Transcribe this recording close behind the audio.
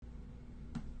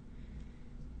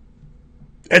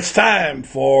It's time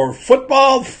for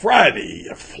Football Friday,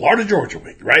 Florida Georgia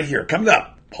Week, right here. Coming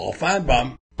up, Paul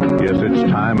Finebaum. Yes,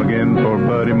 it's time again for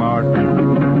Buddy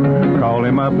Martin. Call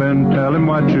him up and tell him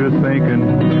what you're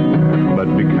thinking.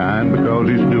 But be kind because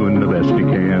he's doing the best he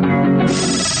can.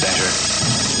 Better,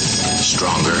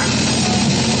 stronger,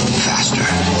 faster.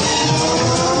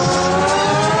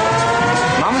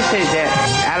 Mama says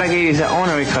that alligators are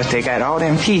ornery because they got all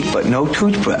them teeth but no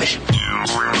toothbrush.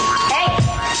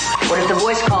 What if the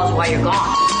voice calls while you're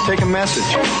gone? Take a message.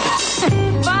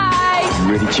 Bye!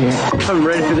 You ready, champ? I'm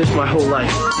ready for this my whole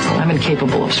life. I'm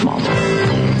incapable of small talk.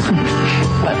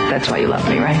 But that's why you love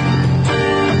me, right?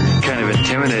 Kind of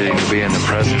intimidating to be in the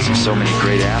presence of so many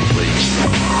great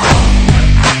athletes.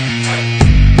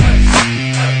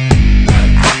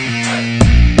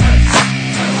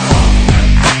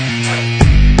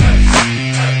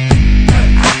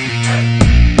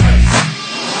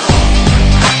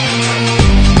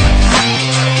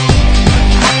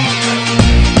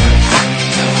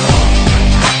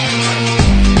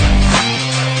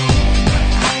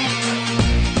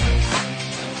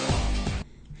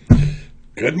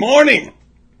 Good morning,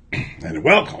 and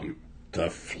welcome to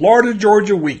Florida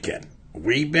Georgia Weekend.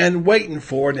 We've been waiting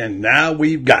for it, and now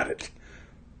we've got it.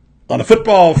 On a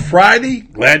Football Friday,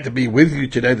 glad to be with you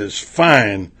today this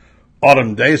fine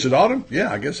autumn day. Is it autumn?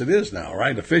 Yeah, I guess it is now,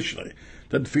 right? Officially.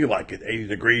 Doesn't feel like it. 80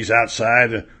 degrees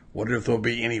outside. Wonder if there'll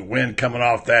be any wind coming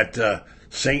off that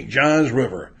St. Johns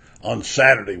River on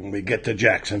Saturday when we get to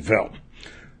Jacksonville.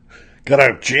 Got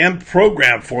a jammed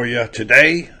program for you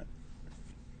today.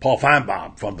 Paul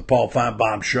Finebaum from the Paul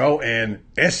Finebaum Show and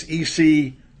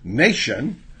SEC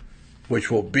Nation, which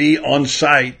will be on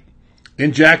site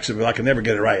in Jacksonville. I can never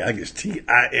get it right. I think it's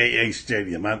TIAA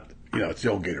Stadium. It's the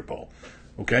old Gator Bowl.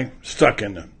 Okay? Stuck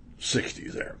in the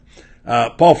 60s there.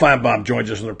 Paul Finebaum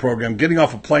joins us on the program. Getting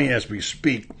off a plane as we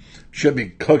speak. Should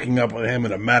be hooking up with him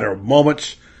in a matter of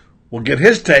moments. We'll get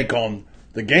his take on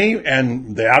the game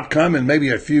and the outcome and maybe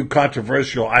a few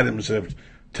controversial items that have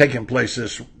taken place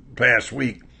this past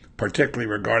week, particularly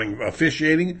regarding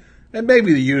officiating and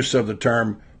maybe the use of the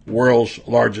term world's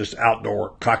largest outdoor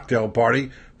cocktail party,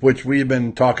 which we've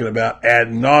been talking about ad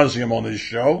nauseum on this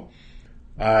show.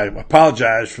 I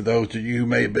apologize for those of you who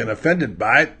may have been offended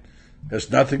by it. It has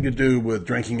nothing to do with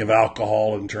drinking of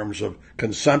alcohol in terms of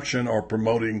consumption or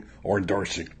promoting or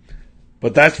endorsing.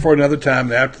 But that's for another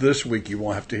time. After this week, you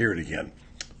won't have to hear it again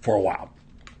for a while.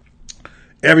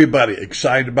 Everybody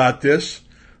excited about this.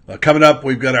 Coming up,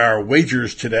 we've got our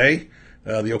wagers today.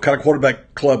 The Ocala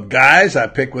Quarterback Club guys I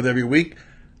pick with every week.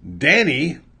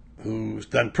 Danny, who's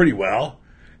done pretty well,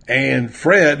 and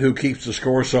Fred, who keeps the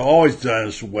score, so always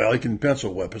does well. He can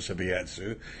pencil whip us if he has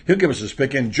to. He'll give us his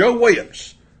pick. And Joe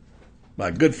Williams,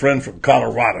 my good friend from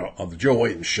Colorado on the Joe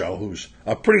Williams Show, who's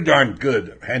a pretty darn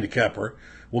good handicapper,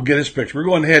 will get his picks. We're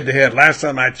going head-to-head. Last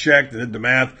time I checked and did the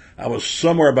math, I was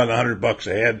somewhere about $100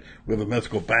 ahead with a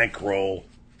mythical bankroll.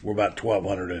 We're about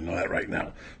 1,200 in that right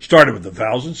now. Started with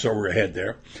 1,000, so we're ahead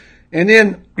there. And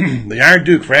then the Iron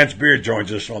Duke, Franz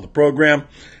joins us on the program,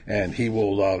 and he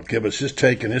will give us his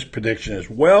take and his prediction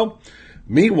as well.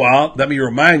 Meanwhile, let me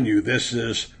remind you, this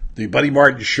is the Buddy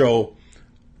Martin Show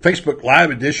Facebook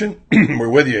Live edition. We're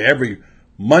with you every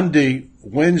Monday,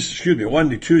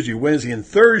 Tuesday, Wednesday, and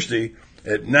Thursday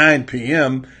at 9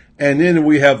 p.m. And then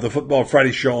we have the Football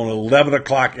Friday Show on 11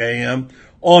 o'clock a.m.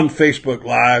 on Facebook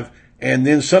Live. And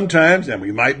then sometimes, and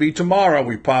we might be tomorrow,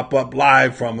 we pop up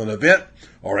live from an event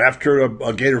or after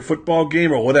a Gator football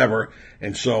game or whatever.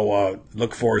 And so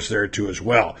look for us there too as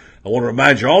well. I want to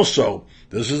remind you also,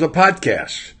 this is a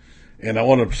podcast. And I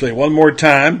want to say one more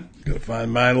time, got to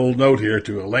find my little note here,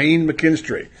 to Elaine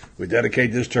McKinstry. We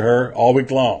dedicate this to her all week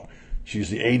long.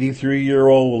 She's the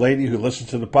 83-year-old lady who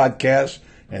listens to the podcast.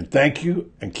 And thank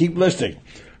you, and keep listening.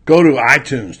 Go to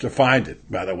iTunes to find it,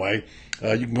 by the way.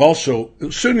 You can also,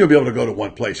 soon you'll be able to go to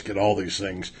one place, get all these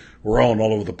things. We're on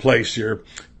all over the place here.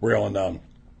 We're on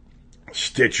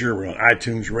Stitcher, we're on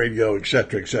iTunes Radio, et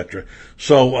cetera, et cetera.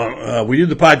 So we do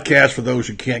the podcast for those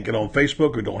who can't get on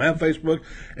Facebook, who don't have Facebook,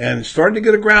 and it's starting to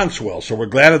get a groundswell, so we're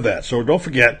glad of that. So don't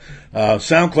forget,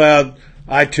 SoundCloud,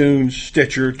 iTunes,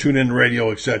 Stitcher, TuneIn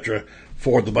Radio, et cetera,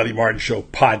 for the Buddy Martin Show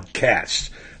podcast.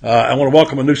 I want to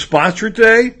welcome a new sponsor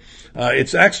today.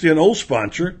 It's actually an old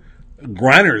sponsor,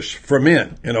 Grinders for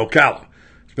Men in Ocala.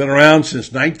 It's been around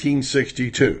since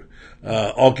 1962.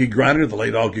 Augie Griner, the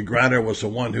late Augie Griner, was the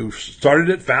one who started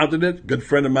it, founded it, good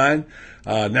friend of mine,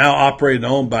 now operated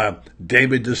and owned by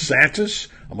David DeSantis.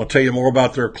 I'm going to tell you more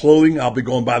about their clothing. I'll be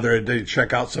going by there today to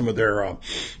check out some of their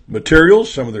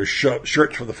materials, some of their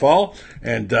shirts for the fall.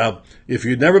 And if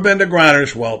you've never been to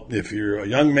Griner's, well, if you're a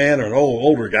young man or an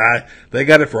older guy, they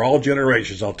got it for all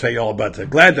generations. I'll tell you all about that.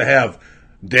 Glad to have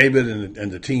David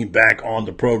and the team back on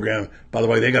the program. By the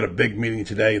way, they got a big meeting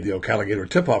today at the Ocala Gator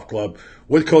Tip-Off Club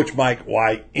with Coach Mike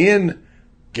White in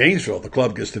Gainesville. The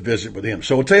club gets to visit with him.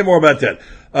 So we'll tell you more about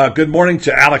that. Good morning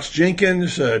to Alex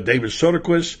Jenkins, David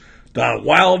Soderquist, Don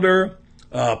Wilder,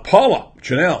 Paula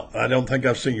Chanel. I don't think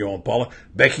I've seen you on, Paula.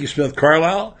 Becky Smith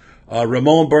Carlisle,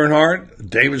 Ramon Bernhardt,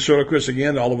 David Soderquist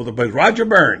again, all over the place. Roger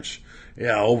Burns,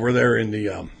 over there in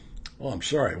the,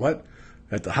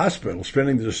 at the hospital,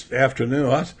 spending this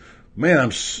afternoon.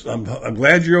 Man, I'm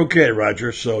glad you're okay,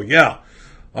 Roger. So, yeah.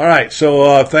 All right.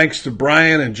 So, thanks to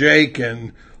Brian and Jake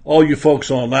and all you folks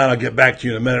online. I'll get back to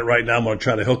you in a minute. Right now, I'm going to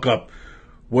try to hook up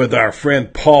with our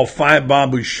friend Paul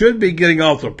Finebaum, who should be getting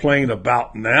off the plane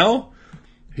about now,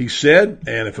 he said.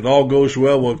 And if it all goes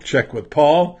well, we'll check with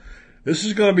Paul. This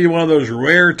is going to be one of those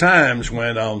rare times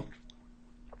when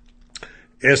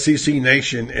SEC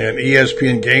Nation and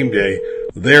ESPN Game Day,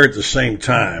 they're at the same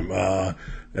time.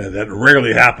 And that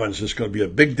rarely happens. It's going to be a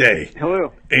big day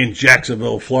in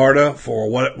Jacksonville, Florida, for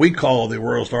what we call the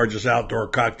world's largest outdoor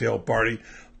cocktail party.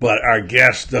 But our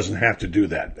guest doesn't have to do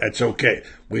that. That's okay.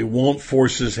 We won't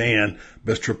force his hand.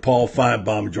 Mr. Paul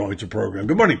Finebaum joins the program.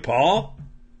 Good morning, Paul.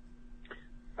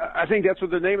 I think that's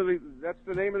the name of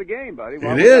the game, buddy.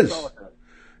 It is.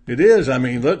 It is. I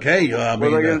mean, look, hey. What are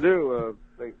they going to do?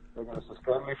 They're going to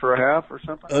suspend me for a half or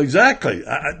something? Exactly.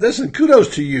 Listen,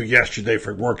 kudos to you yesterday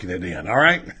for working it in. All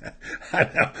right,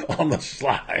 on the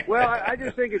slide. Well, I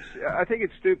just think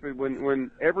it's stupid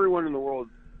when everyone in the world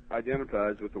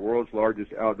identifies with the world's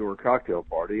largest outdoor cocktail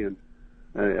party, and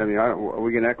I mean, are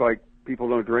we going to act like people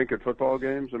don't drink at football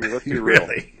games? I mean, let's be real.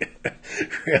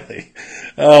 Really?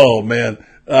 Oh man.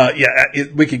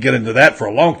 We could get into that for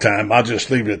a long time. I'll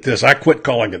just leave it at this. I quit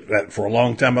calling it that for a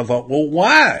long time. I thought, well,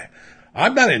 why?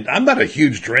 I'm not a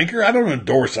huge drinker. I don't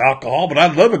endorse alcohol, but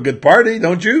I love a good party,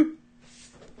 don't you?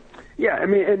 Yeah, I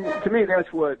mean, and to me,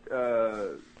 that's what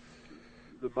the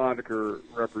moniker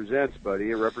represents,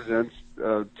 buddy. It represents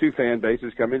two fan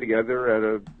bases coming together at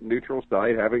a neutral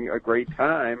site, having a great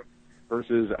time.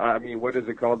 Versus, I mean, what is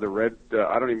it called? The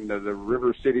I don't even know, the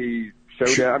River City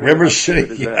Showdown. I mean, River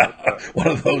City, one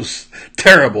of those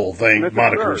terrible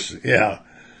monikers. Absurd. Yeah.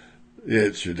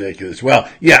 It's ridiculous. Well,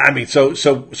 yeah, I mean, so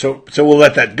we'll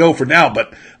let that go for now,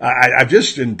 but I've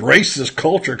just embraced this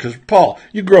culture because, Paul,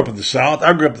 you grew up in the South.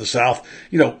 I grew up in the South.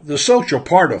 You know, the social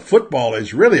part of football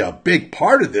is really a big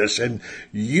part of this. And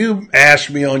you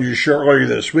asked me on your show earlier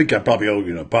this week, I probably owe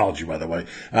you an apology, by the way,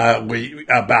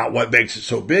 about what makes it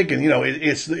so big. And, you know,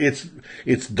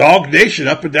 it's Dog Nation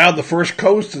up and down the First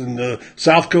Coast and the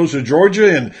South Coast of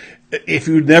Georgia. And if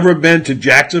you've never been to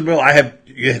Jacksonville, I have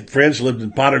friends who lived in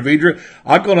Ponte Vedra.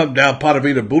 I've gone up and down Ponte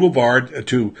Vedra Boulevard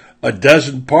to a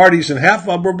dozen parties, and half of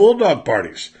them were Bulldog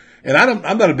parties. And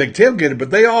I'm not a big tailgater, but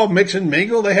they all mix and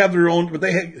mingle. They have their own, but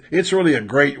it's really a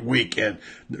great weekend.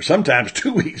 Sometimes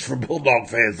 2 weeks for Bulldog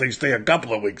fans. They stay a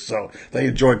couple of weeks, so they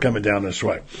enjoy coming down this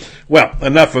way. Well,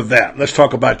 enough of that. Let's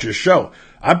talk about your show.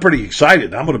 I'm pretty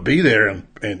excited. I'm going to be there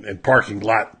in parking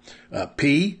lot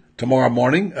P tomorrow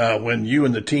morning when you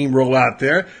and the team roll out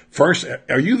there. First,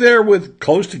 are you there with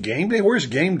close to game day? Where's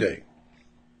game day?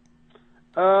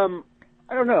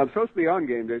 I don't know. I'm supposed to be on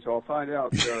game day, so I'll find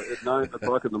out at 9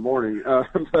 o'clock in the morning.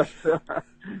 But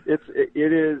it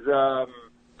is.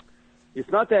 It's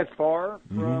not that far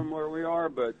from where we are,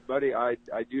 but, buddy, I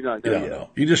do not know yet. No.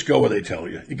 You just go where they tell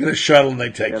you. You get a shuttle and they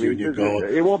take you and you go.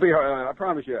 It won't be hard. I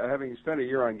promise you, having spent a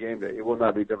year on game day, it will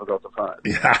not be difficult to find.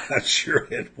 Yeah, sure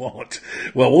it won't.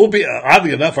 Well, we'll be,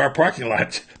 oddly enough, our parking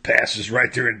lot passes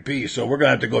right there in P, so we're going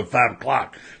to have to go at 5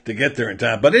 o'clock to get there in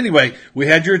time. But anyway, we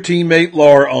had your teammate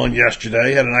Laura on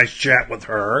yesterday, had a nice chat with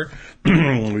her.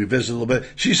 We visited a little bit.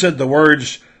 She said the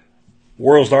words,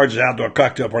 world's largest outdoor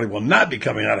cocktail party, will not be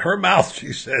coming out of her mouth.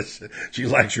 She says she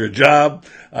likes your job.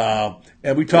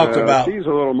 And we talked about. She's a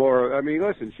little more, I mean,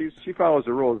 listen, she follows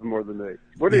the rules more than me.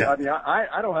 I mean,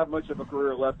 I don't have much of a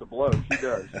career left to blow. She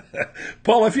does.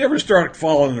 Paul, if you ever start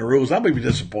following the rules, I'm going to be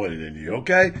disappointed in you,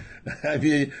 okay?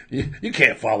 You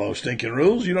can't follow stinking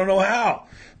rules. You don't know how.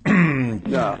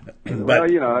 No.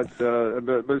 Well, you know, it's,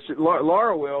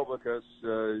 Laura will, because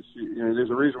there's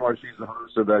a reason why she's the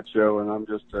host of that show, and I'm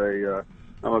just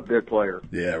I'm a bit player.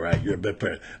 Yeah, right. You're a bit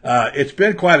player. It's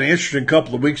been quite an interesting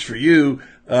couple of weeks for you.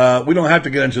 We don't have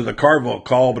to get into the Carville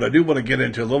call, but I do want to get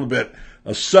into a little bit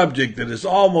a subject that is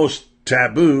almost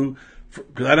taboo,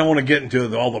 because I don't want to get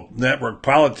into all the network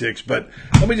politics, but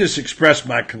let me just express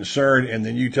my concern, and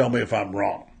then you tell me if I'm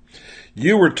wrong.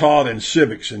 You were taught in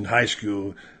civics in high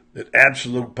school that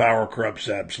absolute power corrupts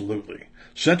absolutely.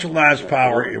 Centralized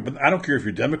power, I don't care if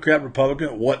you're Democrat,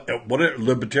 Republican, whatever,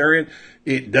 Libertarian,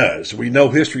 it does. We know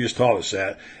history has taught us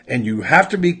that, and you have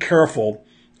to be careful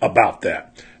about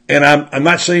that. And I'm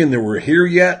not saying that we're here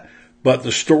yet, but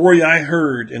the story I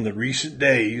heard in the recent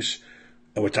days,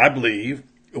 which I believe,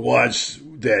 was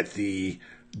that the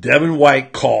Devin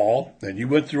White call, and you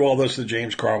went through all this, the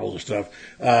James Carville and stuff,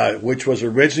 which was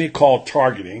originally called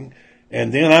targeting,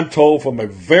 and then I'm told from a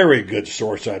very good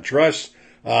source I trust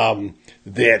that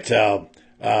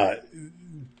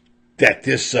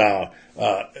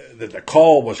the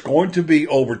call was going to be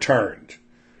overturned,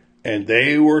 and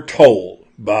they were told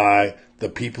by the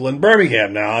people in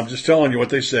Birmingham. Now I'm just telling you what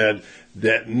they said,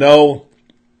 that no,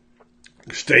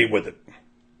 stay with it,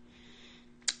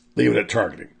 leave it at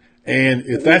targeting. And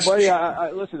if that's buddy,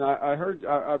 listen, I heard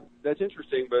that's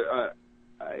interesting, but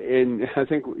and I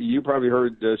think you probably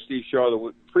heard Steve Shaw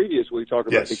the previous week talk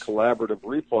about the collaborative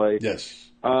replay. Yes.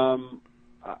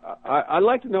 I'd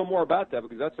like to know more about that,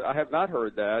 because I have not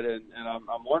heard that, and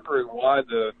I'm wondering why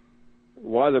the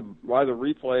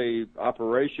replay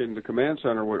operation, the command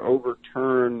center, would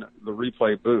overturn the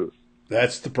replay booth.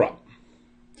 That's the problem.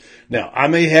 Now,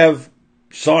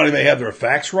 somebody may have their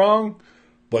facts wrong,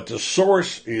 but the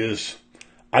source is,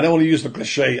 I don't want to use the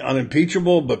cliche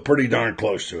unimpeachable, but pretty darn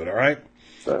close to it, all right?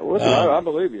 Listen, I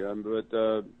believe you,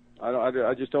 but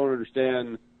I just don't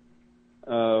understand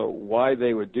why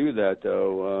they would do that,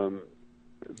 though.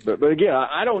 But again,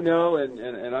 I don't know,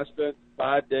 and I spent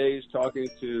 5 days talking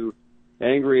to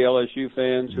angry LSU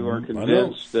fans who are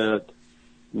convinced that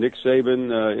Nick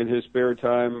Saban, in his spare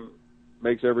time,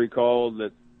 makes every call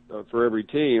that for every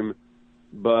team.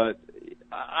 But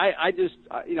I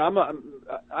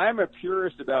am a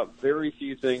purist about very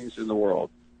few things in the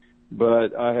world,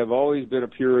 but I have always been a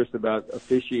purist about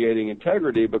officiating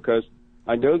integrity, because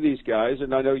I know these guys,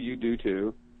 and I know you do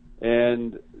too,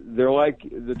 and they're like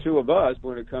the two of us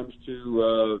when it comes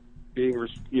to being,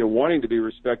 wanting to be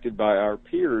respected by our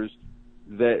peers.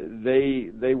 That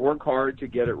they work hard to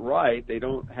get it right. They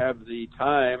don't have the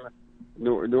time,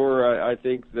 nor I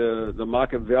think the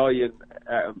Machiavellian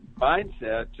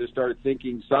mindset to start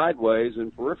thinking sideways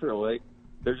and peripherally.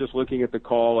 They're just looking at the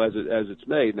call as it's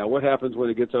made. Now, what happens when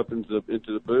it gets up into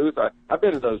the booth? I've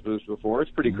been in those booths before.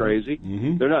 It's pretty crazy.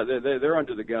 Mm-hmm. They're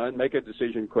under the gun. Make a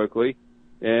decision quickly,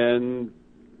 and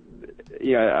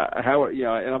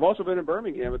and I've also been in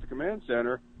Birmingham at the command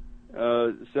center.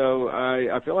 So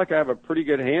I feel like I have a pretty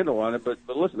good handle on it, but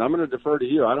listen, I'm going to defer to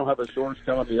you. I don't have a source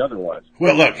telling me otherwise.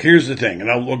 Well, look, here's the thing,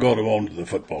 and we'll go on to the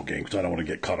football game, because I don't want to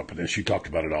get caught up in this. You talked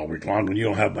about it all week long, and you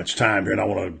don't have much time here, and I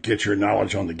want to get your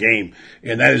knowledge on the game,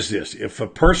 and that is this. If a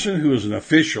person who is an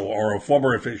official or a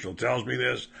former official tells me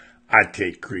this, I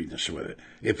take credence with it.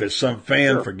 If it's some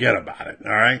fan, forget about it,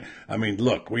 all right? I mean,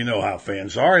 look, we know how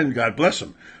fans are, and God bless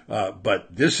them.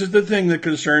 But this is the thing that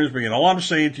concerns me, and all I'm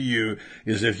saying to you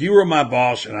is, if you were my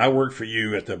boss and I worked for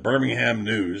you at the Birmingham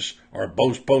News or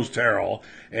Post Herald,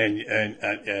 and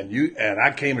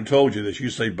I came and told you this, you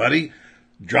say, buddy,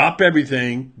 drop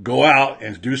everything, go out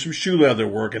and do some shoe leather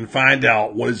work and find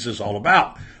out what is this all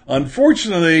about.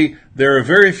 Unfortunately, there are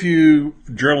very few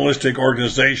journalistic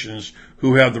organizations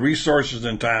who have the resources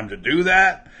and time to do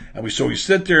that, and so we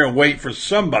sit there and wait for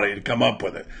somebody to come up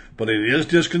with it. But it is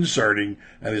disconcerting,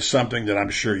 and it's something that I'm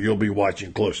sure you'll be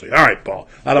watching closely. All right, Paul.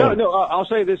 I'll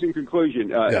say this in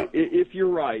conclusion. If you're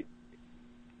right,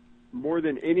 more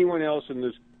than anyone else in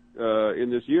this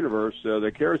universe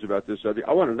that cares about this subject,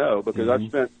 I want to know, because I've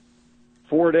spent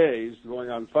 4 days, going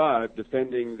on 5,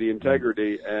 defending the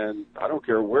integrity, and I don't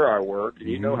care where I work, and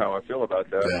you know how I feel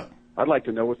about that. Yeah. I'd like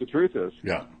to know what the truth is.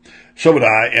 Yeah. So would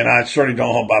I, and I certainly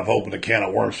don't hope I've opened a can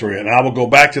of worms for you. And I will go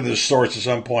back to this source at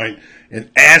some point and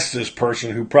ask this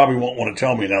person, who probably won't want to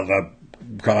tell me now that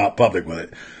I've come out public with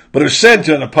it. But it was said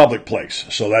to in a public place,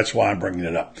 so that's why I'm bringing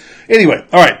it up. Anyway,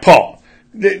 all right, Paul,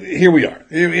 here we are.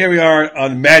 Here we are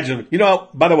on Imagine.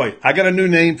 By the way, I got a new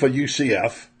name for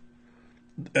UCF.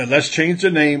 And let's change the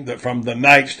name from the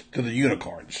Knights to the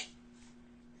Unicorns.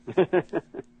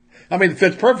 I mean, it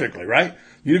fits perfectly, right?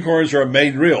 Unicorns are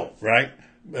made real, right?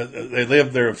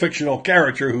 They're a fictional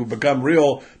character who become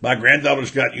real. My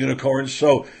granddaughter's got unicorns.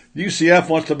 So UCF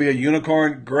wants to be a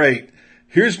unicorn. Great.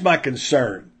 Here's my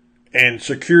concern. And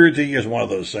security is one of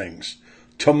those things.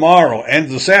 Tomorrow and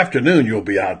this afternoon, you'll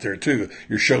be out there too.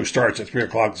 Your show starts at 3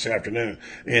 o'clock this afternoon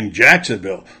in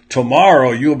Jacksonville.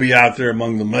 Tomorrow, you'll be out there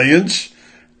among the millions.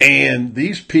 And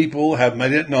these people have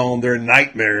made it known their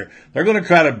nightmare. They're going to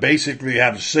try to basically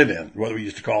have a sit-in, what we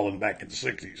used to call them back in the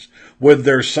 60s, with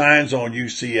their signs on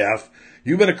UCF.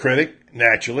 You've been a critic,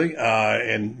 naturally,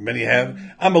 and many have.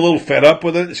 I'm a little fed up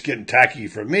with it. It's getting tacky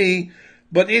for me.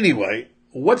 But anyway,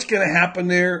 what's going to happen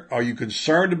there? Are you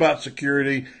concerned about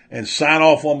security? And sign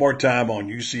off one more time on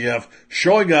UCF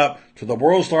showing up to the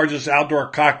world's largest outdoor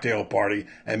cocktail party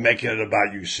and making it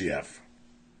about UCF.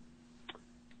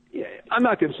 Yeah, I'm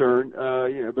not concerned,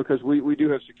 because we do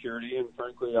have security, and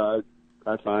frankly, I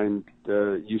find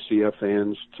UCF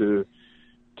fans to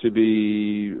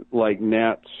be like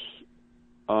gnats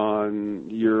on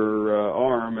your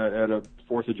arm at a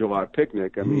 4th of July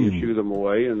picnic. I mean, you shoo them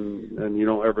away, and you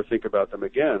don't ever think about them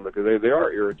again because they are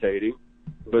irritating,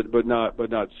 but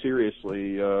not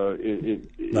seriously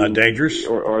not dangerous,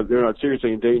 or they're not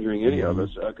seriously endangering any of us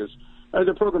because.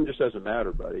 The program just doesn't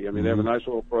matter, buddy. I mean, they have a nice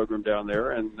little program down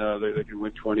there, and they can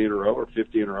win 20 in a row or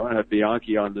 50 in a row. I had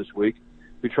Bianchi on this week,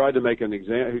 who tried to make an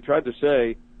example, who tried to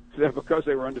say that because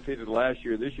they were undefeated last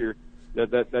year, this year,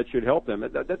 that should help them.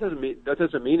 That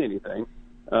doesn't mean anything.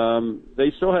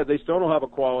 They still don't have a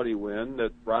quality win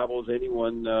that rivals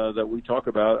anyone that we talk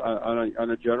about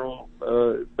on a general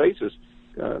basis.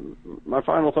 My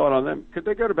final thought on them: could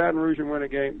they go to Baton Rouge and win a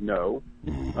game? No.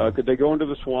 Could they go into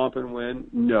the Swamp and win?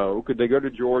 No. Could they go to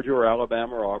Georgia or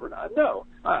Alabama or Auburn? No.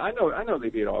 I know they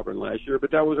beat Auburn last year,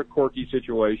 but that was a quirky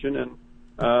situation, and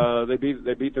they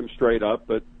beat them straight up.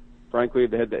 But frankly,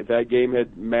 if that game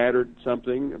had mattered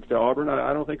something to Auburn,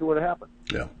 I don't think it would have happened.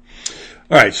 Yeah.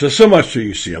 All right, so much to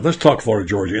UCF. Let's talk Florida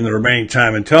Georgia in the remaining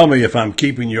time, and tell me if I'm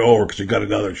keeping you over because you've got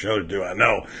another show to do. I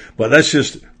know, but let's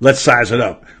size it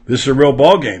up. This is a real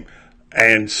ball game,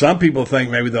 and some people think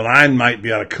maybe the line might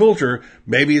be out of kilter.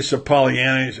 Maybe it's the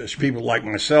Pollyannas, it's people like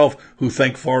myself who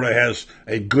think Florida has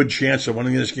a good chance of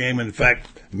winning this game. In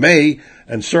fact, may,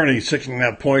 and certainly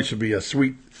 6.5 points would be a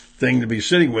sweet thing to be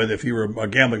sitting with if you were a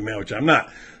gambling man, which I'm not.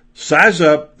 Size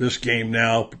up this game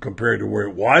now compared to where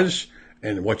it was.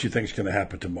 And what you think is going to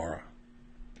happen tomorrow?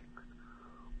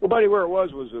 Well, buddy, where it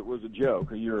was a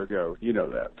joke a year ago. You know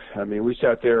that. I mean, we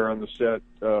sat there on the set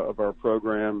of our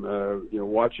program,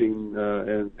 watching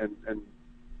and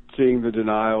seeing the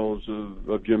denials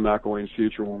of Jim McElwain's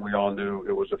future when we all knew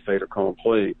it was a fait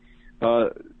accompli. I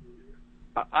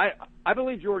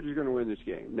believe Georgia's going to win this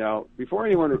game. Now, before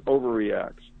anyone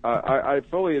overreacts, I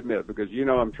fully admit, because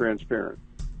I'm transparent.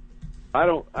 I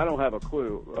don't have a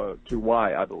clue to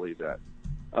why I believe that.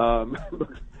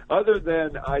 Other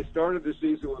than I started the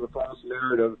season with a false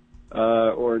narrative,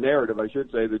 or a narrative, I should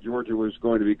say, that Georgia was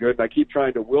going to be good. And I keep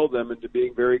trying to will them into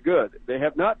being very good. They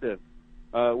have not been,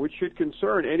 which should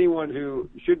concern anyone who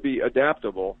should be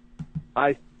adaptable.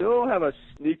 I still have a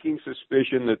sneaking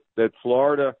suspicion that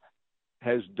Florida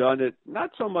has done it,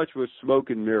 not so much with smoke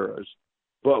and mirrors,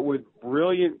 but with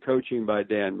brilliant coaching by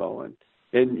Dan Mullen.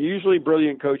 And usually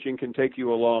brilliant coaching can take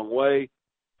you a long way.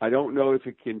 I don't know if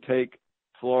it can take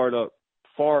Florida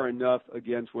far enough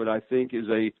against what I think is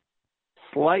a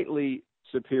slightly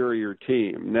superior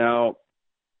team. Now,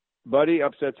 buddy,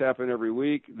 upsets happen every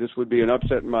week. This would be an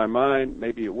upset in my mind.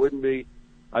 Maybe it wouldn't be.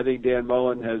 I think Dan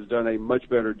Mullen has done a much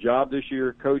better job this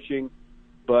year coaching,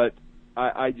 but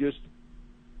I just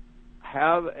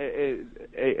have a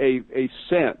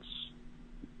sense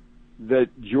that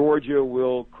Georgia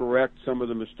will correct some of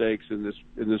the mistakes in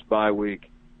this bye week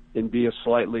and be a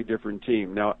slightly different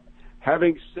team. Now,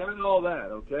 having said all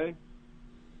that, okay,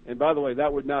 and by the way,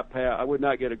 that would not pass. I would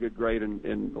not get a good grade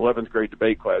in 11th grade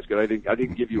debate class because I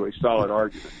didn't give you a solid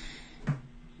argument.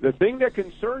 The thing that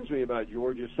concerns me about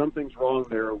Georgia is something's wrong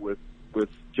there with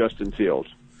Justin Fields.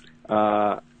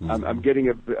 I'm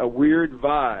getting a weird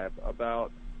vibe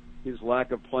about his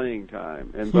lack of playing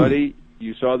time. And buddy,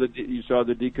 you saw the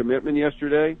decommitment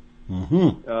yesterday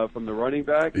from the running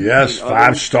back. Yes,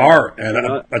 5-star,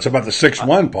 and that's about the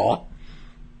 6-1, Paul.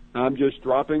 I'm just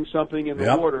dropping something in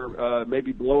the water,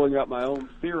 maybe blowing up my own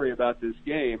theory about this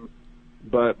game,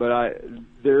 but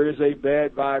there is a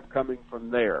bad vibe coming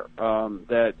from there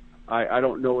that I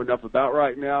don't know enough about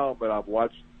right now. But I've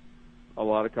watched a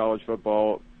lot of college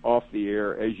football off the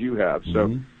air, as you have.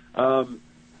 So.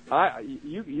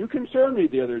 You concerned me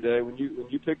the other day when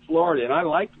you picked Florida, and I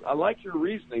like your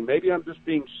reasoning. Maybe I'm just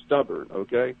being stubborn,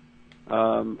 okay?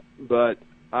 But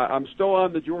I'm still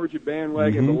on the Georgia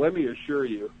bandwagon. But let me assure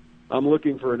you, I'm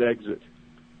looking for an exit.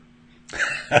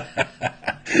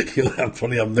 You'll have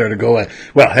plenty of them there to go at.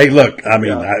 Well, hey, look, I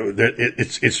mean,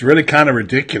 it's really kind of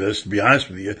ridiculous, to be honest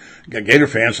with you. Gator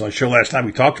fans, on the show last time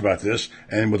we talked about this,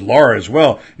 and with Laura as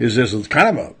well, is this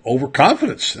kind of a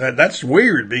overconfidence. That's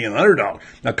weird, being an underdog.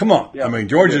 Now, come on. Yeah. I mean,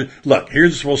 Georgia, look,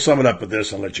 we'll sum it up with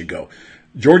this and let you go.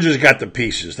 Georgia's got the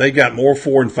pieces. They got more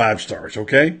 4 and 5 stars,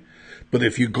 okay? But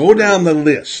if you go down the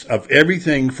list of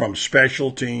everything from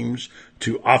special teams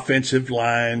to offensive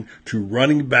line to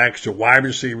running backs to wide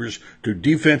receivers to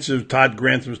defensive, Todd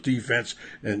Grantham's defense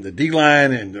and the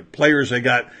D-line and the players they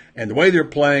got and the way they're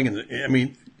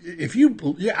playing,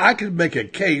 I could make a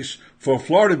case for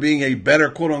Florida being a better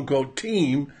quote-unquote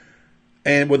team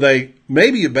and with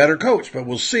maybe a better coach, but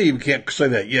we'll see. We can't say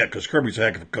that yet because Kirby's a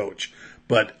heck of a coach.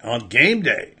 But on game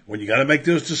day, when you got to make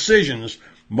those decisions,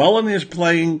 Mullen is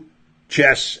playing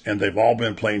chess, and they've all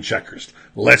been playing checkers.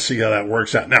 Let's see how that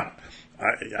works out. Now,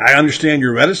 I understand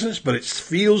your reticence, but it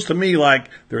feels to me like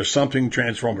there's something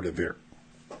transformative here.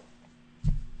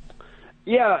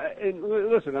 Yeah, and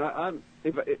listen,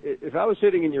 if I was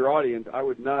sitting in your audience, I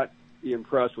would not be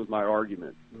impressed with my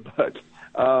argument. But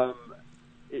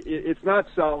it's not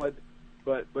solid,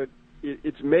 but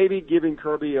it's maybe giving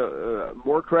Kirby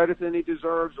more credit than he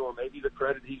deserves, or maybe the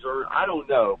credit he's earned. I don't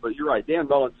know, but you're right. Dan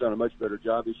Mullen's done a much better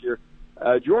job this year.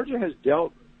 Georgia has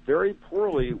dealt very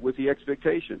poorly with the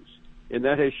expectations, and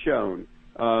that has shown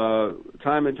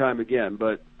time and time again.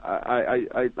 But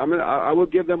I will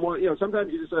give them one.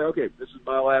 Sometimes you just say, okay, this is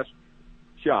my last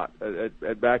shot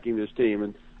at backing this team,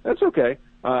 and that's okay.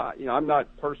 I'm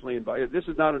not personally invited. This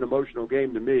is not an emotional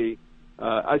game to me.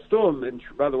 I still am.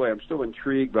 By the way, I'm still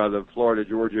intrigued by the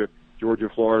Florida-Georgia,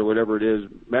 Georgia-Florida, whatever it is,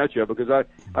 matchup, because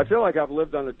I feel like I've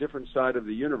lived on a different side of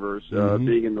the universe,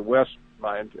 being in the West.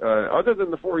 Other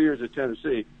than the 4 years at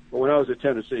Tennessee, but when I was at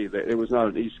Tennessee, it was not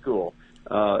an East school.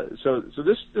 So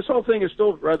this whole thing is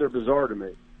still rather bizarre to me,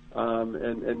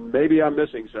 and maybe I'm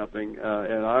missing something,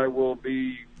 and I will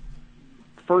be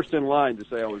first in line to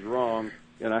say I was wrong.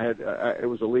 And it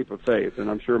was a leap of faith, and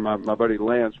I'm sure my buddy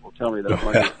Lance will tell me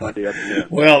that Monday afternoon.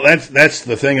 Well, that's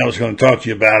the thing I was going to talk to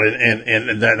you about,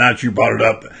 and that now that you brought it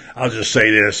up, I'll just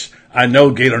say this: I know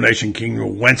Gator Nation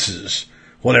King winces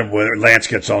whenever Lance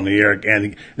gets on the air,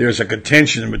 and there's a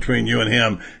contention between you and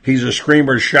him. He's a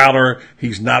screamer, shouter.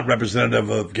 He's not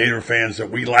representative of Gator fans that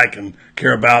we like and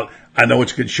care about. I know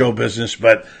it's good show business,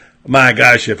 but my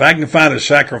gosh, if I can find a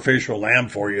sacrificial lamb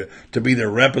for you to be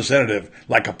their representative,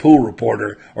 like a pool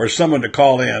reporter or someone to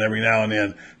call in every now and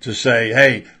then to say,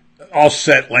 hey, I'll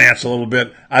set Lance a little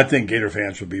bit, I think Gator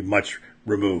fans would be much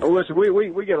removed. Oh, listen,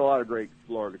 we get a lot of great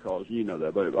Florida calls. You know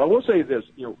that. But I will say this,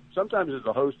 sometimes as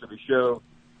a host of a show,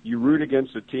 you root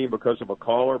against a team because of a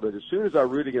caller, but as soon as I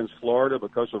root against Florida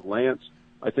because of Lance,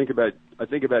 I think about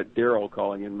Daryl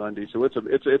calling in Monday, so it's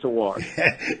a wash.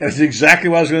 That's exactly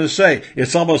what I was going to say.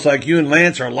 It's almost like you and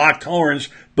Lance are locked horns,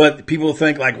 but people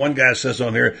think, like one guy says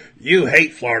on here, you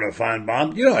hate Florida,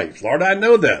 Finebaum. You don't hate Florida. I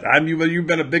know that. You've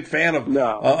been a big fan of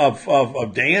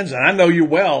Dan's, and I know you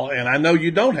well, and I know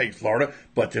you don't hate Florida,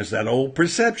 but there's that old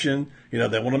perception. They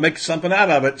want to make something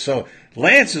out of it. So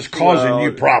Lance is causing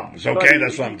you problems. Okay,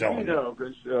 that's what I'm telling you.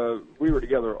 Because we were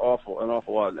together an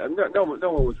awful lot. And no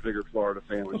one was a bigger Florida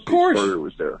fan when Steve Spurrier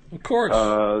was there. Of course.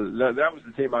 That was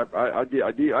the team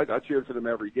I cheered for them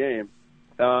every game.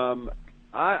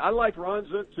 I liked Ron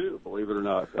Zook too, believe it or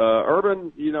not.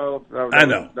 Urban, I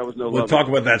know. That was no. We'll talk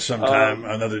about that sometime,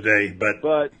 another day.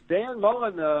 But Dan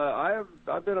Mullen,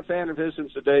 I've been a fan of his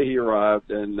since the day he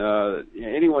arrived, and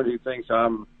anyone who thinks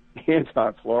I'm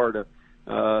anti-Florida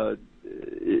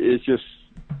is just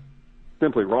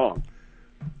simply wrong.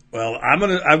 Well,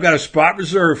 I've got a spot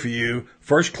reserved for you,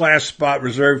 first class spot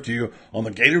reserved to you on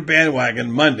the Gator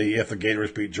bandwagon Monday if the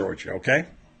Gators beat Georgia. Okay.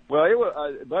 Well,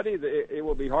 it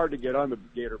will be hard to get on the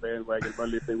Gator bandwagon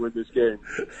Monday if they win this game.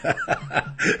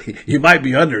 You might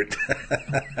be under it.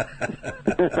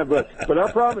 but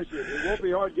I promise you, it won't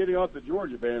be hard getting off the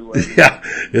Georgia bandwagon. Yeah,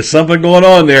 there's something going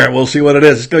on there. We'll see what it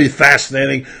is. It's going to be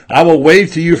fascinating. I will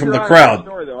wave to you from the crowd.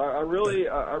 Story, though.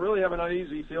 I really have an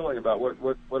uneasy feeling about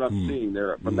what I'm seeing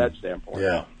there from that standpoint.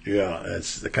 Yeah,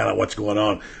 that's the kind of what's going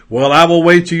on. Well, I will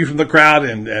wave to you from the crowd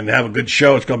and have a good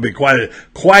show. It's going to be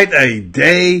quite a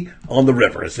day on the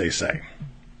river, as they say.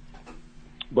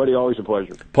 Buddy, always a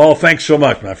pleasure. Paul, thanks so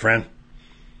much, my friend.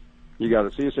 You got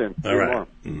it. See you soon. All right.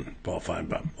 Paul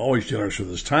Finebaum. Always generous with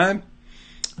his time.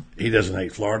 He doesn't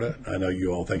hate Florida. I know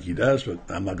you all think he does, but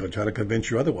I'm not going to try to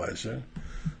convince you otherwise. Sir.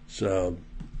 So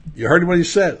you heard what he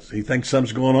says. He thinks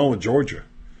something's going on with Georgia.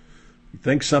 He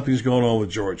thinks something's going on with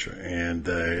Georgia, and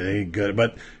it ain't good.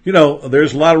 But,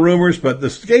 there's a lot of rumors, but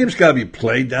this game's got to be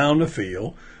played down the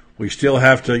field. We still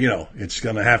have to, it's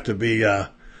going to have to be the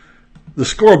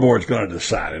scoreboard's going to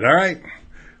decide it, all right?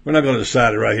 We're not going to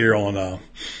decide it right here on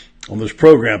this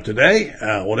program today,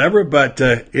 whatever, but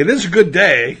it is a good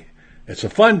day. It's a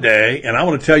fun day, and I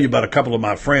want to tell you about a couple of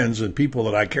my friends and people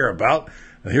that I care about.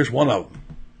 And here's one of them.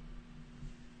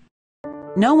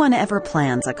 No one ever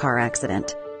plans a car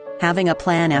accident. Having a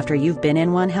plan after you've been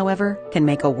in one, however, can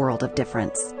make a world of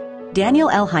difference. Daniel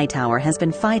L. Hightower has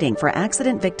been fighting for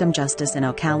accident victim justice in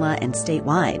Ocala and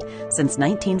statewide since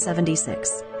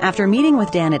 1976. After meeting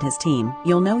with Dan and his team,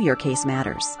 you'll know your case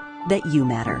matters, that you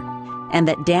matter, and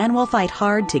that Dan will fight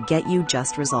hard to get you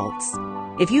just results.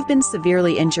 If you've been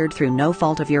severely injured through no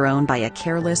fault of your own by a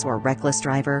careless or reckless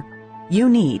driver, you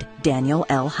need Daniel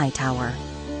L. Hightower.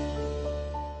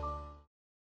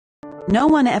 No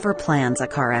one ever plans a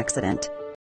car accident.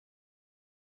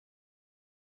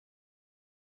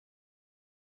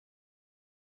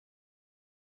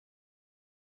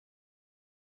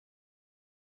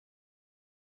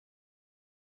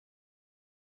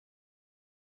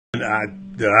 I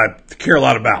care a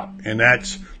lot about, and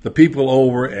that's the people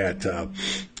over at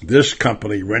this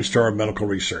company, Renstar Medical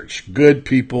Research. Good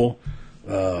people,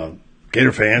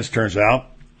 Gator fans, turns out.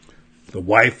 The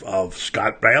wife of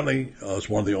Scott Brantley is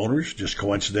one of the owners, just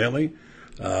coincidentally.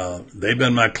 They've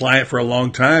been my client for a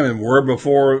long time and were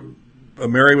before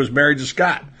Mary was married to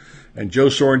Scott. And Joe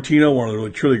Sorrentino, one of the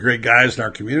truly great guys in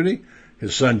our community.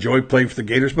 His son Joey played for the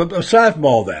Gators. But aside from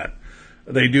all that,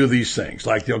 they do these things,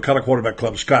 like the Ocala Quarterback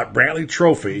Club Scott Brantley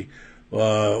Trophy,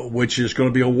 which is going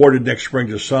to be awarded next spring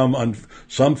to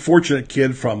some fortunate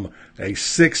kid from a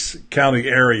 6-county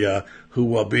area who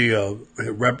will be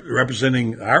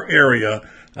representing our area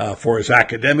for his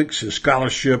academics, his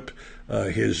scholarship,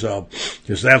 his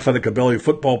athletic ability,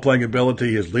 football playing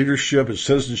ability, his leadership, his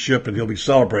citizenship, and he'll be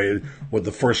celebrated with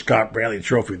the first Scott Brantley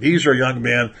Trophy. These are young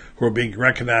men who are being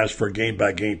recognized for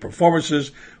game-by-game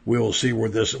performances. We will see where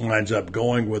this winds up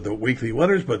going with the weekly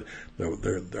winners, but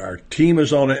our team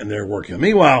is on it and they're working.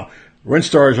 Meanwhile,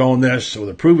 Renstar is on this with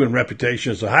a proven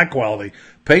reputation as a high-quality,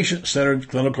 patient-centered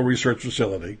clinical research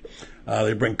facility.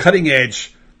 They bring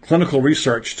cutting-edge clinical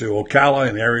research to Ocala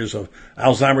in areas of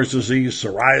Alzheimer's disease,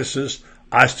 psoriasis,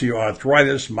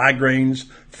 osteoarthritis, migraines,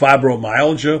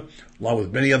 fibromyalgia, along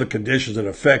with many other conditions that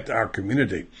affect our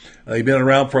community. They've been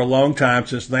around for a long time.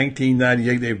 Since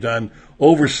 1998, they've done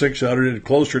over 600,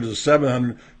 closer to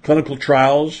 700 clinical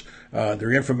trials.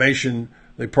 Their information,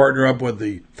 they partner up with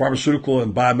the pharmaceutical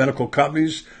and biomedical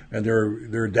companies, and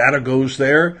their data goes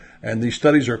there. And these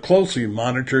studies are closely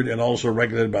monitored and also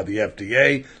regulated by the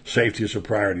FDA. Safety is a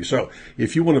priority. So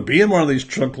if you want to be in one of these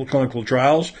clinical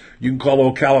trials, you can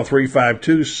call Ocala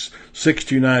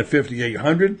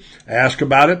 352-629-5800. Ask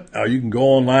about it. You can go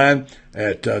online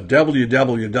at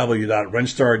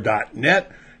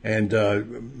www.renstar.net and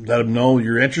let them know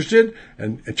you're interested.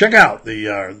 And check out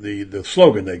the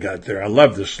slogan they got there. I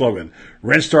love this slogan.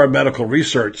 Renstar Medical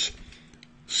Research,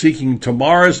 seeking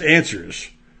tomorrow's answers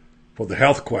for the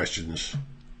health questions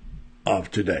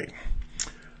of today.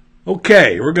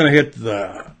 Okay, we're going to hit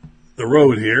the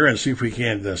road here and see if we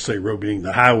can, say road being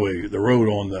the highway, the road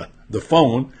on the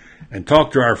phone, and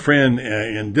talk to our friend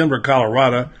in Denver,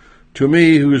 Colorado, to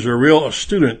me, who's a real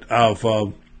student of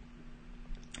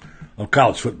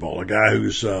college football, a guy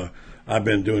who's I've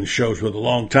been doing shows with a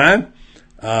long time,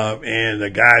 and a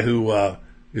guy who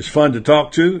is fun to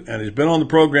talk to, and he's been on the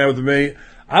program with me.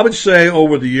 I would say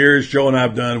over the years, Joe and I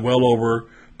have done well over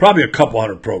probably a couple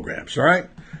hundred programs, all right?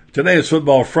 Today is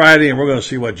Football Friday, and we're going to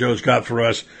see what Joe's got for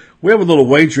us. We have a little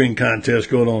wagering contest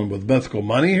going on with Mythical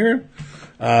Money here,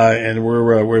 and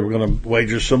we're going to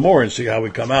wager some more and see how we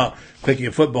come out picking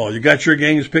a football. You got your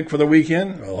games picked for the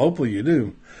weekend? Well, hopefully you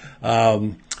do.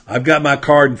 I've got my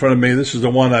card in front of me. This is the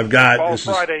one I've got.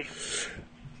 Football Friday.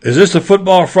 Is this the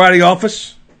Football Friday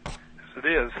office? Yes, it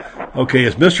is. Okay,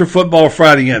 is Mr. Football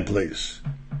Friday in, please?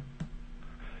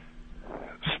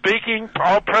 Speaking,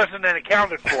 all present and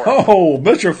accounted for. Oh,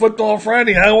 Mr. Football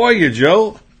Friday, how are you,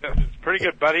 Joe? Pretty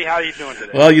good, buddy. How are you doing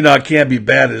today? Well, I can't be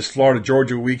bad. It's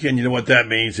Florida-Georgia weekend. You know what that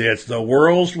means. It's the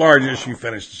world's largest. You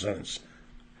finished the sentence.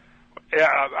 Yeah,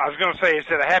 I was going to say,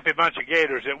 it's a happy bunch of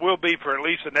Gators. It will be for at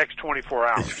least the next 24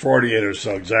 hours. It's 48 or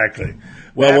so, exactly.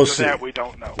 Well, we'll see. After that, we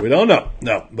don't know. We don't know,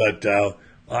 no. But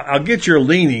I'll get your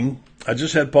leaning. I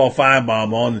just had Paul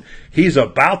Finebaum on. He's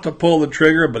about to pull the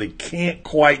trigger, but he can't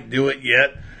quite do it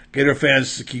yet. Gator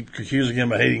fans keep accusing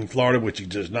him of hating Florida, which he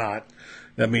does not.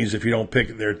 That means if you don't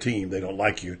pick their team, they don't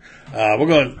like you. We're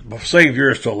going to save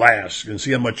yours till last and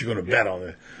see how much you're going to bet on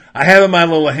it. I have in my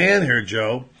little hand here,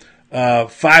 Joe,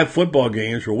 5 football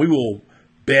games where we will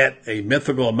bet a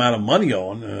mythical amount of money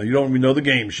on. You don't even know the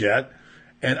games yet.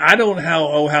 And I don't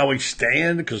know how we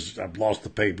stand because I've lost the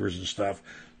papers and stuff.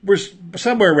 We're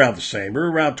somewhere around the same. We're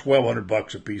around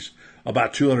 $1,200 a piece.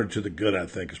 About 200 to the good, I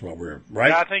think, is what we're right.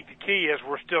 Yeah, I think the key is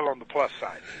we're still on the plus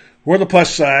side. We're on the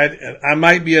plus side. I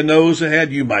might be a nose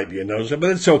ahead. You might be a nose ahead,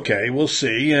 but it's okay. We'll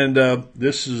see. And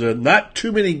this is not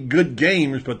too many good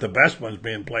games, but the best one's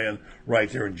being playing right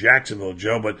there in Jacksonville,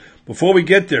 Joe. But before we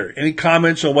get there, any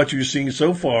comments on what you've seen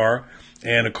so far?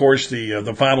 And, of course,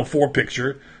 the Final Four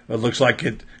picture looks like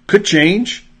it could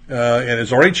change, and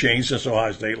it's already changed since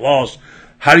Ohio State lost.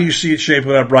 How do you see it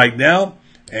shaping up right now?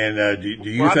 And do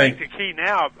you think – I think the key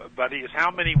now, buddy, is how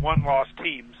many one-loss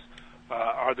teams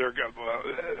are there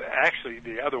actually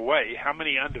the other way, how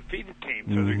many undefeated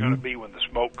teams are there going to be when the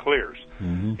smoke clears?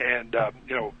 And,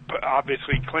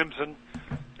 obviously Clemson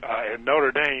and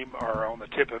Notre Dame are on the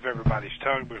tip of everybody's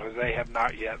tongue because they have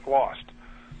not yet lost.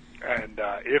 And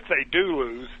if they do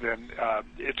lose, then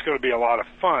it's going to be a lot of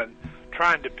fun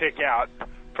trying to pick out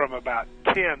from about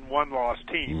 10 one-loss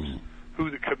teams who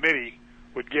the committee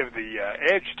would give the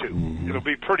edge to. It'll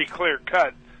be pretty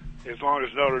clear-cut as long as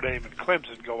Notre Dame and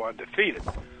Clemson go undefeated.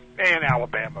 And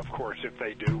Alabama, of course, if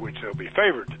they do, which they'll be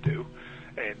favored to do.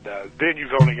 And then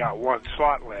you've only got one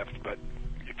slot left. But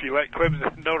if you let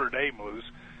Clemson and Notre Dame lose,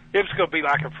 it's going to be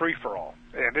like a free-for-all.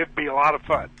 And it'd be a lot of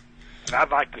fun. And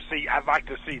I'd like to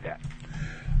see that.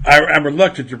 I'm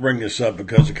reluctant to bring this up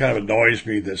because it kind of annoys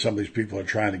me that some of these people are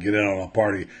trying to get in on a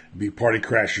party, be party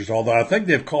crashers. Although I think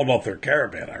they've called off their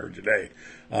caravan. I heard today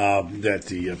that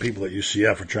the people at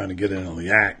UCF are trying to get in on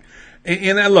the act.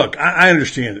 And look, I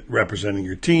understand representing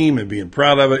your team and being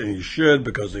proud of it, and you should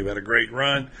because they've had a great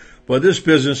run. But this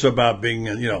business about being,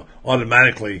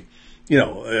 automatically,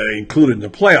 included in the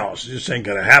playoffs just ain't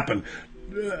going to happen.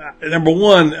 Number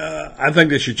one, I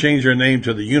think they should change their name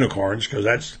to the Unicorns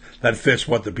because that fits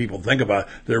what the people think about.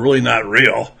 They're really not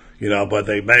real, but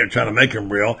they're trying to make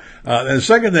them real. And the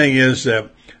second thing is that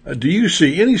do you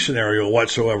see any scenario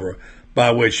whatsoever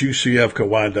by which UCF could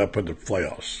wind up in the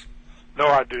playoffs? No,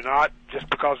 I do not, just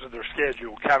because of their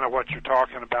schedule, kind of what you're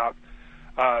talking about.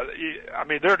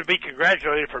 They're to be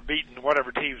congratulated for beating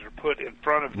whatever teams are put in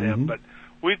front of them, but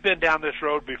we've been down this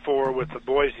road before with the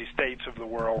Boise States of the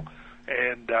world.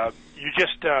 And you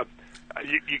just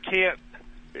you can't.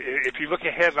 If you look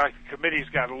ahead, like the committee's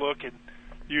got to look, and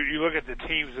you look at the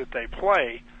teams that they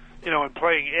play, and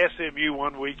playing SMU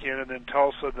one weekend and then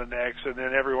Tulsa the next, and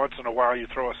then every once in a while you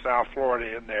throw a South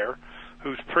Florida in there,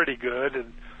 who's pretty good,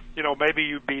 and maybe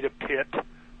you beat a Pitt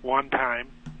one time,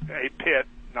 a Pitt,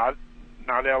 not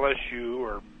LSU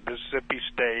or Mississippi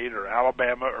State or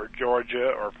Alabama or Georgia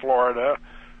or Florida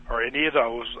or any of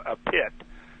those, a Pitt.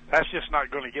 That's just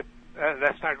not going to get.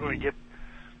 That's not going to get.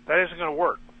 That isn't going to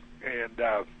work, and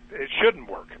it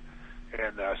shouldn't work.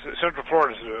 And Central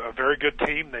Florida is a very good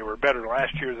team. They were better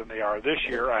last year than they are this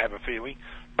year, I have a feeling.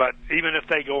 But even if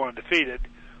they go undefeated,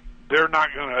 they're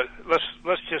not going to.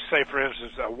 Let's just say, for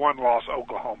instance, a one-loss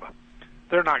Oklahoma.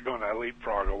 They're not going to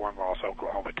leapfrog a one-loss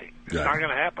Oklahoma team. It's not going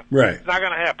to happen. Right. It's not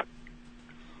going to happen.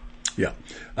 Yeah,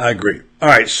 I agree. All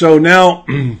right, so now,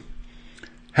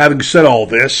 having said all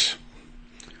this,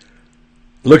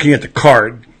 looking at the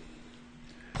card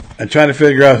and trying to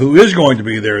figure out who is going to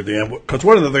be there at the end. Because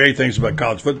one of the great things about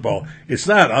college football, it's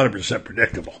not 100%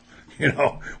 predictable.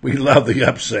 We love the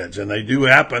upsets, and they do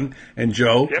happen. And,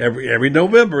 Joe, every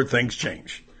November, things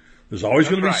change. There's always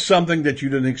going to be something that you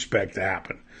didn't expect to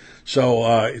happen.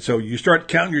 So you start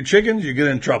counting your chickens, you get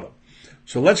in trouble.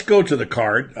 So let's go to the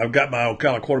card. I've got my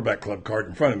Ocala Quarterback Club card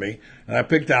in front of me, and I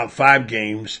picked out 5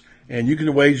 games. And you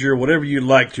can wager whatever you'd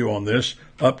like to on this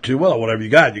up to, whatever you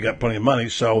got. You got plenty of money.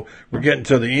 So we're getting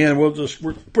to the end.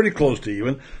 We're pretty close to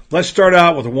even. Let's start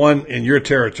out with one in your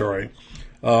territory.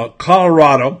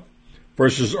 Colorado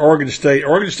versus Oregon State.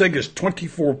 Oregon State gets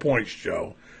 24 points,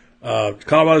 Joe.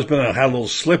 Colorado's had a little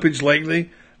slippage lately.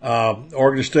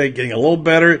 Oregon State getting a little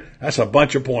better. That's a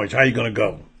bunch of points. How are you going to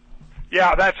go?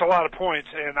 Yeah, that's a lot of points.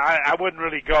 And I wouldn't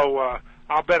really go,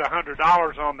 I'll bet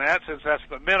 $100 on that since that's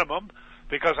the minimum.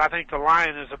 Because I think the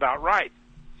line is about right.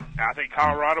 I think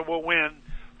Colorado will win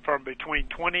from between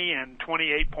 20 and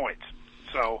 28 points.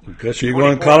 So you're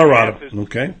going to Colorado.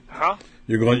 Okay. Huh?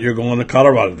 You're going to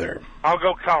Colorado there. I'll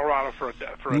go Colorado for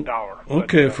 $1.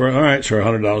 Okay, all right, so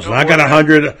 $100. And I got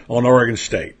 100 on Oregon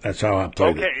State. That's how I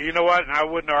played it. Okay, you know what? I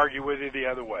wouldn't argue with you the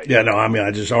other way. Yeah, no,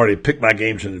 I just already picked my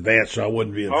games in advance, so I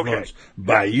wouldn't be influenced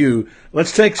by you.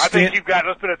 Let's take. I think you've got.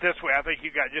 Let's put it this way. I think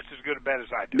you've got just as good a bet as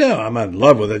I do. No, I'm in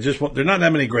love with it. There are not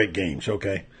that many great games.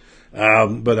 Okay.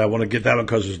 But I want to get that one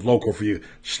because it's local for you.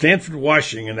 Stanford,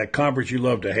 Washington, that conference you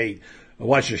love to hate.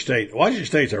 Washington State. Washington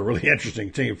State's a really interesting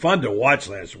team. Fun to watch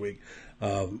last week.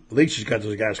 Leach has got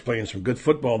those guys playing some good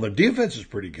football, and their defense is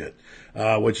pretty good,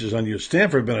 which is unusual.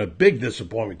 Stanford has been a big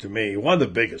disappointment to me, one of the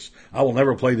biggest. I will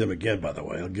never play them again, by the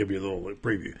way. I'll give you a little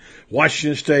preview.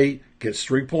 Washington State gets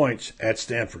 3 points at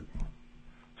Stanford.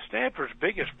 Stanford's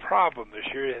biggest problem this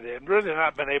year, they've really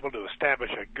not been able to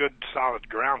establish a good, solid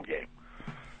ground game.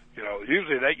 You know,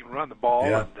 usually they can run the ball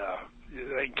and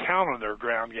they can count on their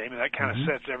ground game, and that kind of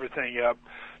sets everything up.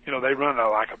 You know, they run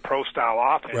like a pro-style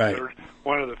offense. Right. They're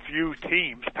one of the few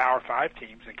teams, Power 5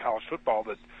 teams in college football,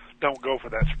 that don't go for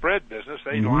that spread business.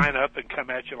 They line up and come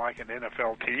at you like an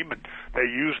NFL team, and they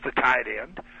use the tight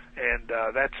end, and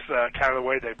that's kind of the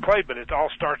way they play. But it all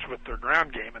starts with their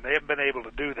ground game, and they haven't been able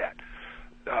to do that.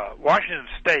 Washington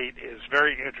State is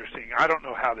very interesting. I don't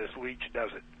know how this Leach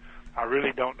does it. I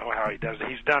really don't know how he does it.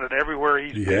 He's done it everywhere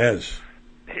he's been.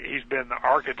 He's been the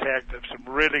architect of some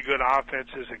really good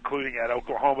offenses, including at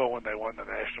Oklahoma when they won the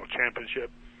national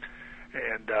championship.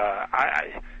 And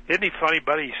isn't he funny,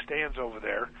 buddy? He stands over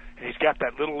there, and he's got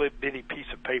that little bitty piece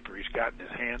of paper he's got in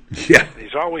his hand. Yeah. And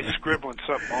he's always scribbling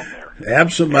something on there.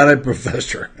 Absent-minded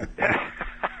professor.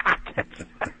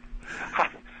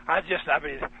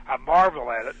 I marvel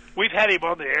at it. We've had him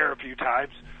on the air a few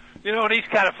times, you know, and he's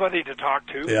kind of funny to talk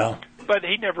to. Yeah. But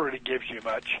he never really gives you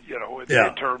much, you know,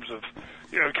 in terms of,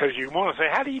 you know, because you want to say,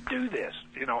 how do you do this?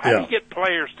 You know, how do you get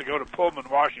players to go to Pullman,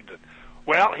 Washington?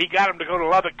 Well, he got them to go to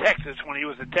Lubbock, Texas when he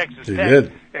was at Texas Tech.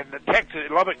 Did. And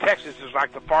Lubbock, Texas is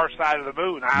like the far side of the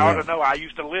moon. I ought to know. I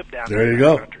used to live down there. There you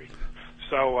go. Country.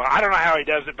 So I don't know how he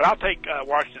does it, but I'll take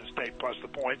Washington State plus the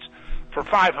points for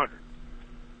 500.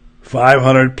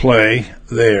 500 play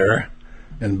there.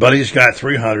 And Buddy's got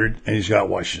 300, and he's got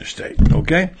Washington State.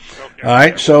 Okay? All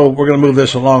right, so we're going to move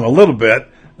this along a little bit.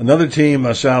 Another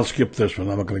team, Sal, skip this one.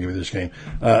 I'm not going to give you this game.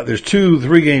 There's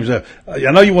 2-3 games.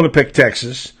 I know you want to pick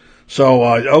Texas. So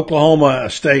Oklahoma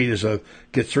State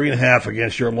gets 3.5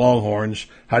 against your Longhorns.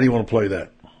 How do you want to play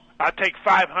that? I take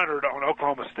 500 on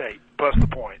Oklahoma State plus the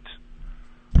points.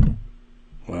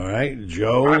 All right,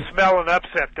 Joe. I smell an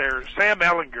upset there. Sam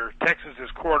Ehlinger, Texas's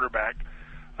quarterback,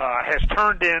 has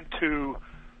turned into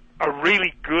a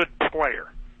really good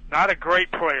player. Not a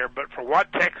great player, but for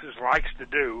what Texas likes to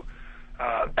do,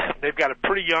 they've got a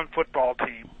pretty young football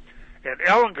team. And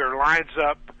Ehlinger lines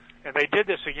up, and they did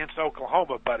this against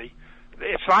Oklahoma, buddy.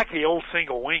 It's like the old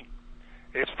single wing.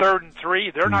 It's 3rd and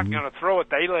 3. They're not going to throw it.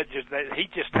 He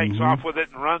just takes off with it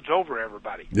and runs over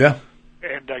everybody. Yeah.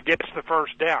 And gets the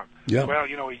first down. Yeah. Well,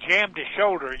 you know, he jammed his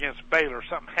shoulder against Baylor.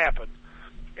 Something happened.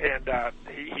 And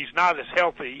he's not as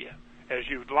healthy as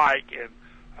you'd like. And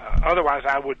otherwise,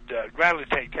 I would gladly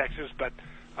take Texas. But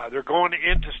they're going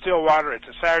into Stillwater. It's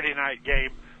a Saturday night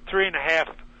game.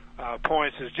 3.5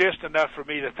 points is just enough for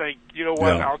me to think, you know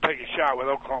what, I'll take a shot with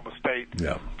Oklahoma State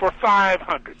for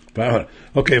 500. 500.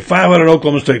 Okay, 500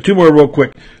 Oklahoma State. 2 more real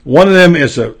quick. One of them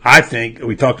is, I think,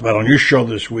 we talked about on your show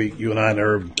this week, you and I and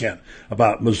Irv and Kent,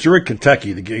 about Missouri,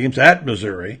 Kentucky. The game's at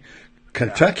Missouri.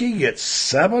 Kentucky gets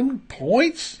 7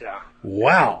 points? Yeah.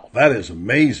 Wow, that is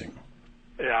amazing.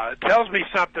 Yeah, it tells me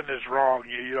something is wrong.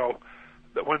 You know,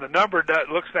 when the number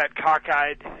looks that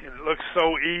cockeyed and it looks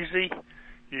so easy,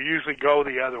 you usually go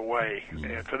the other way.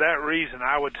 And for that reason,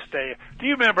 I would stay. Do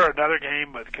you remember another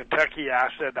game with Kentucky? I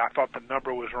said I thought the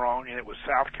number was wrong, and it was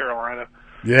South Carolina.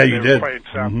 Yeah, you did. Playing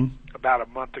some about a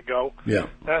month ago. Yeah.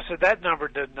 And I said that number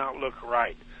did not look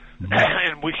right.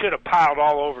 And we should have piled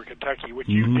all over Kentucky, which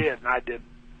you did, and I didn't.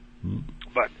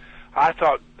 But I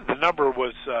thought the number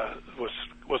was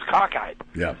cockeyed.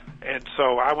 Yeah. And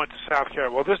so I went to South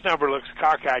Carolina. Well, this number looks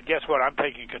cockeyed. Guess what? I'm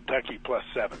taking Kentucky plus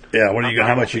 7. Yeah, what are you?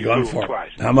 How much are you going for?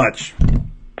 Twice. How much?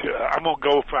 I'm going to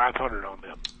go 500 on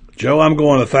them. Joe, I'm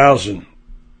going 1,000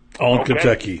 on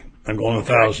Kentucky. I'm going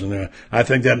 1,000 there. I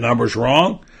think that number's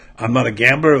wrong. I'm not a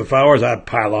gambler. If I was, I'd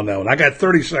pile on that one. I got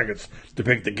 30 seconds to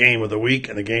pick the game of the week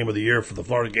and the game of the year for the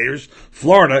Florida Gators.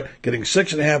 Florida getting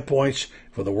 6.5 points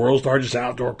for the world's largest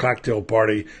outdoor cocktail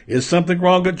party. Is something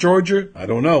wrong at Georgia? I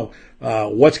don't know.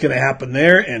 What's going to happen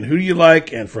there, and who do you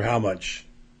like, and for how much?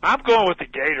 I'm going with the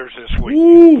Gators this week.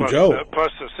 Ooh, plus, Joe.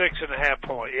 Plus the 6.5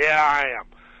 point. Yeah, I am.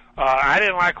 I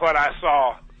didn't like what I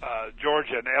saw,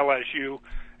 Georgia and LSU.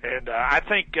 And I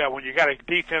think when you got a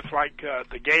defense like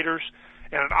the Gators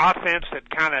and an offense that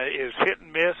kind of is hit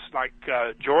and miss like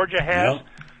Georgia has,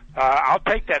 I'll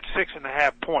take that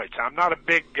 6.5 points. I'm not a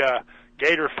big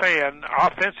Gator fan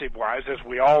offensive-wise, as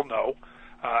we all know.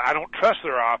 I don't trust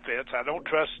their offense. I don't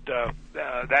trust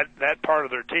that part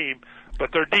of their team.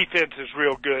 But their defense is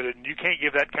real good, and you can't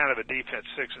give that kind of a defense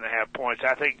 6.5 points.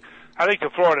 I think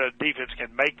the Florida defense can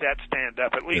make that stand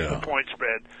up, at least the point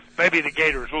spread. Maybe the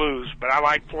Gators lose, but I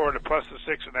like Florida plus the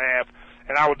 6.5,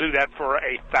 and I will do that for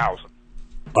 1,000.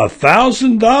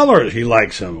 $1,000. He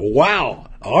likes him. Wow.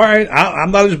 All right.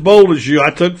 I'm not as bold as you.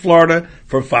 I took Florida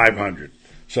for 500.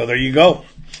 So there you go.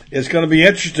 It's going to be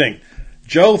interesting.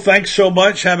 Joe, thanks so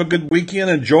much. Have a good weekend.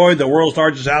 Enjoy the world's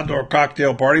largest outdoor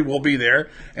cocktail party. We'll be there,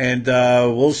 and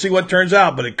we'll see what turns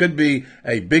out. But it could be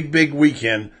a big, big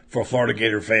weekend for Florida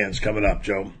Gator fans coming up,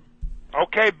 Joe.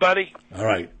 Okay, buddy. All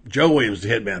right. Joe Williams, the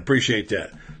Hitman. Appreciate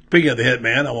that. Speaking of the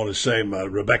Hitman, I want to say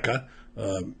Rebecca,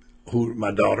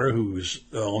 my daughter, who's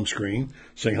on screen,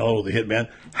 saying hello to the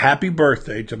Hitman. Happy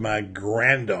birthday to my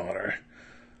granddaughter,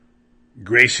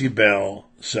 Gracie Bell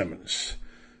Simmons.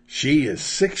 She is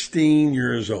 16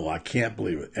 years old. I can't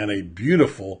believe it. And a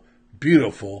beautiful,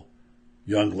 beautiful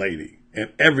young lady in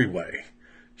every way.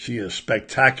 She is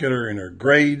spectacular in her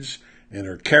grades, in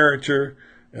her character,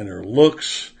 in her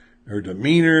looks, her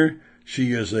demeanor.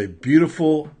 She is a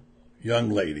beautiful young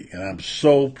lady, and I'm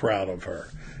so proud of her.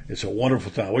 It's a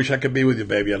wonderful time. I wish I could be with you,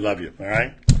 baby. I love you. All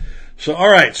right?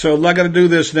 So I'm not going to do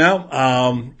this now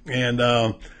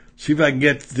and see if I can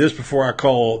get this before I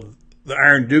call the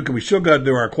Iron Duke, and we still got to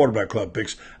do our quarterback club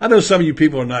picks. I know some of you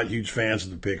people are not huge fans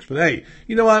of the picks, but hey,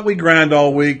 you know what? We grind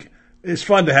all week. It's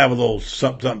fun to have a little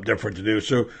something different to do,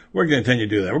 so we're going to continue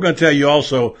to do that. We're going to tell you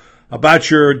also about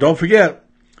don't forget,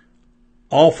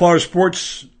 all Florida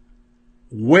sports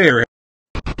wear.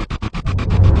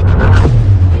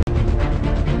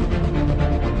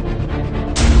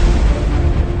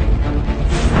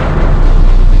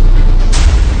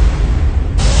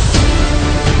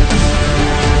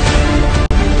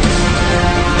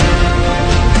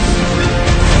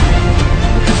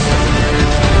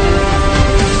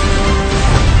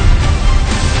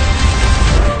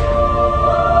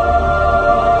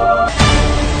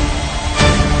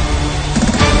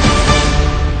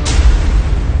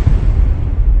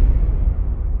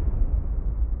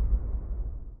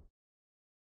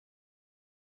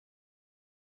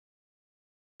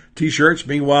 T-shirts.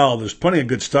 Meanwhile, there's plenty of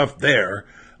good stuff there.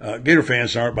 Gator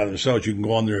fans aren't by themselves. You can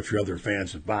go on there if you're other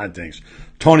fans and find things.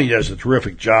 Tony does a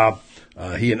terrific job.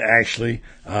 He and Ashley,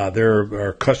 they're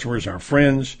our customers, our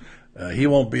friends. He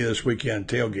won't be this weekend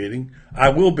tailgating. I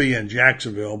will be in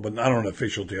Jacksonville, but not on an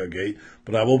official tailgate.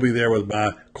 But I will be there with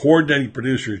my coordinating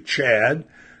producer, Chad,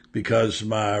 because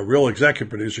my real executive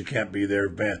producer can't be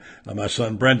there. My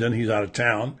son, Brendan, he's out of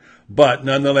town. But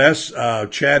nonetheless,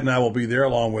 Chad and I will be there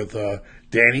along with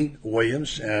Danny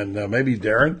Williams and maybe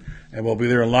Darren. And we'll be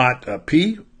there in Lot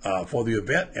P for the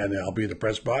event, and I'll be in the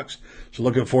press box. So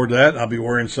looking forward to that. I'll be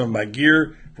wearing some of my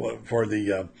gear for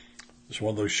the it's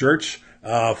one of those shirts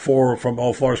from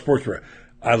All Florida Sportswear.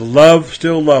 I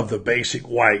still love the basic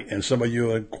white, and some of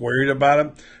you inquired about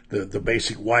it. The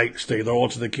basic white, stay loyal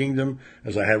to the kingdom,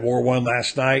 as I wore one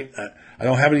last night. I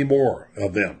don't have any more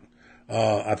of them.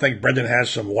 I think Brendan has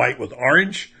some white with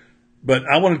orange, but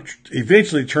I want to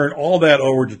eventually turn all that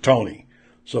over to Tony.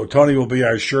 So Tony will be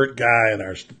our shirt guy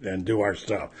and do our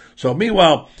stuff. So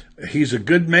meanwhile, he's a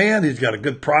good man. He's got a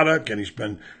good product, and he's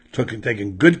been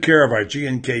taking good care of our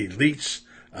G&K elites.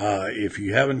 If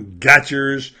you haven't got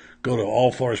yours, go to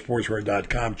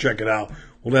allfloridasportswear.com. Check it out.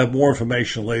 We'll have more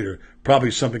information later.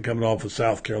 Probably something coming off of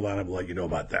South Carolina. We'll let you know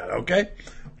about that, okay?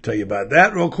 I'll tell you about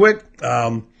that real quick.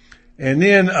 And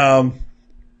then let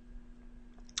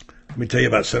me tell you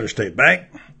about Center State Bank.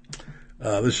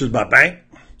 This is my bank.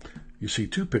 You see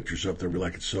two pictures up there. We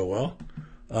like it so well.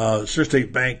 Center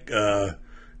State Bank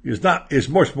is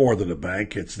much more than a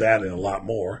bank. It's that and a lot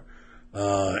more.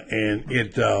 And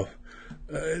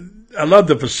I love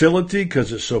the facility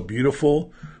because it's so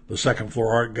beautiful. The second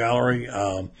floor art gallery.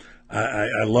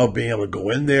 I love being able to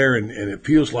go in there and it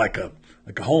feels like a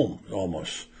home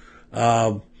almost.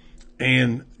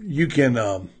 And you can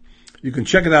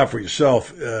check it out for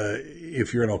yourself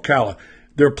if you're in Ocala.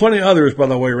 There are plenty of others, by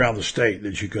the way, around the state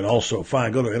that you can also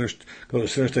find. Go to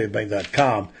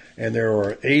centerstatebank.com, and there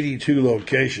are 82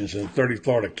 locations in 30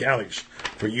 Florida counties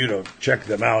for you to check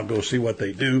them out and go see what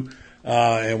they do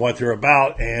and what they're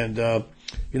about. And, I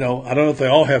don't know if they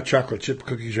all have chocolate chip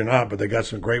cookies or not, but they got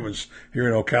some great ones here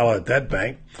in Ocala at that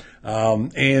bank.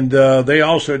 And they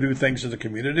also do things in the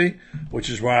community, which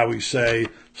is why we say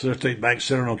Center State Bank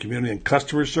centered on community and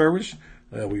customer service.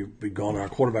 We've gone to our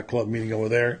quarterback club meeting over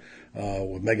there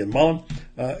with Megan Mullen.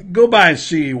 Go by and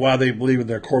see why they believe in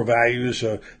their core values.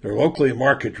 They're locally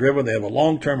market driven. They have a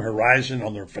long-term horizon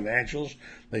on their financials.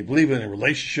 They believe in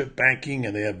relationship banking,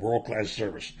 and they have world-class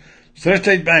service. Center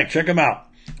State Bank, check them out.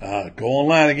 Go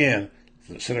online again,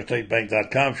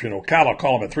 centerstatebank.com. If you're in Ocala,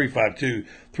 call them at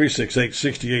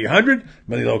 352-368-6800.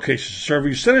 Many locations to serve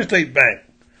you. Center State Bank,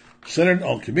 centered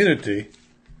on community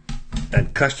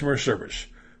and customer service.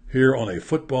 Here on a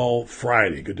Football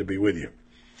Friday. Good to be with you.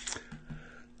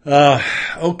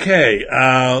 Okay,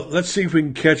 let's see if we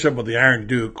can catch up with the Iron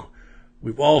Duke.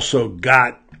 We've also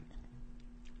got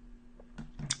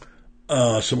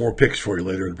some more picks for you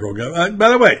later in the program. By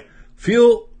the way,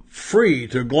 feel free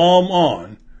to glom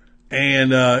on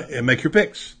and make your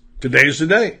picks. Today's the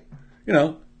day. You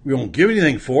know, we won't give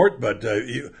anything for it, but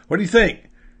what do you think?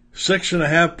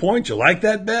 6.5 points. You like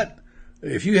that bet?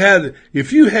 If you had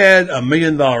 $1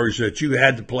 million that you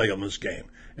had to play on this game,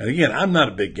 and again, I'm not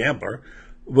a big gambler,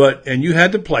 and you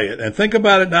had to play it, and think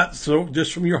about it, not so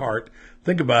just from your heart.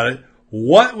 Think about it.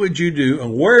 What would you do,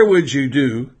 and where would you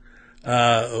do?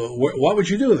 What would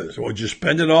you do with this? Would you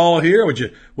spend it all here? Would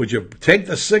you take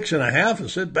the 6.5 and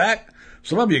sit back?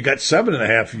 Some of you got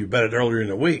 7.5 if you bet it earlier in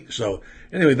the week. So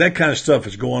anyway, that kind of stuff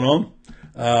is going on,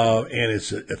 and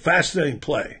it's a fascinating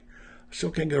play. I still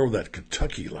can't get over that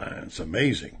Kentucky line. It's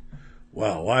amazing.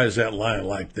 Wow, why is that line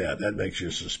like that? That makes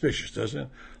you suspicious, doesn't it?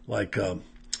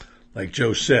 Like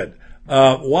Joe said.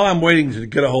 While I'm waiting to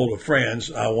get a hold of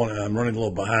Franz, I'm running a little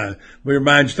behind. Let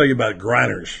me tell you about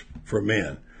Grinders for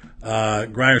Men.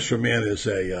 Grinders for Men is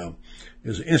an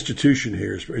institution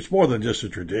here. It's more than just a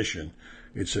tradition.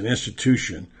 It's an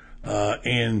institution,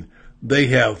 and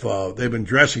they've been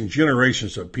dressing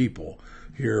generations of people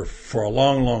here for a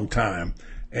long, long time.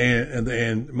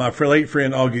 And my late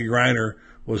friend Augie Griner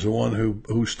was the one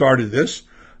who started this,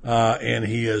 and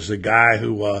he is the guy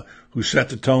who set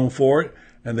the tone for it.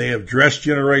 And they have dressed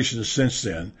generations since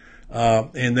then,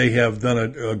 and they have done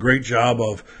a great job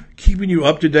of keeping you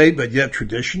up to date, but yet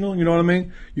traditional. You know what I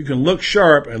mean? You can look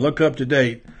sharp and look up to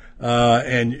date,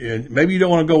 and maybe you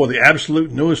don't want to go with the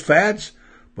absolute newest fads,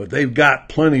 but they've got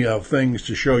plenty of things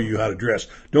to show you how to dress,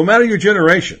 no matter your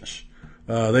generations.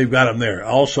 They've got them there. I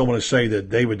also want to say that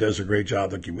David does a great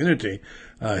job in the community.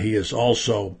 He is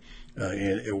also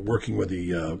working with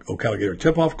the Ocala Gator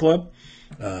Tip-Off Club,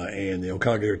 and the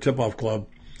Ocala Gator Tip-Off Club.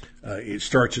 It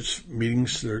starts its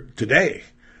meetings today.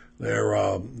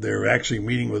 They're actually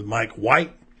meeting with Mike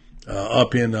White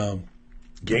up in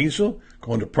Gainesville,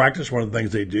 going to practice. One of the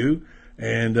things they do,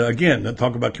 and again,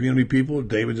 talk about community people.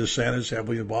 David DeSantis is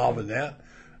heavily involved in that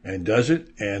and does it,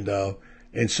 and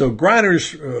so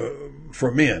Grinders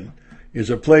for Men is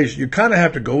a place you kind of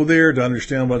have to go there to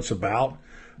understand what it's about.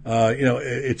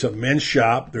 It's a men's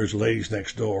shop. There's ladies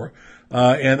next door,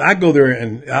 and I go there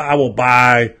and I will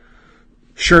buy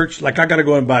shirts. Like I got to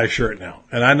go and buy a shirt now,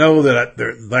 and I know that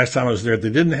last time I was there, they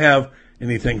didn't have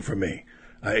anything for me.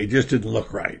 It just didn't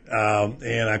look right,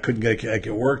 and I couldn't make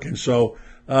it work. And so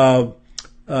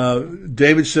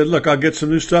David said, "Look, I'll get some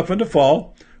new stuff in the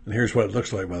fall." And here's what it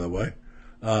looks like, by the way.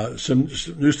 Some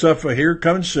new stuff here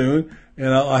coming soon, and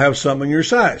I'll have something your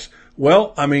size.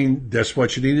 Well, I mean, that's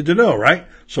what you needed to know, right?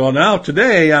 So now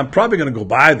today, I'm probably going to go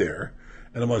by there,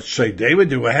 and I'm going to say, David,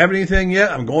 do I have anything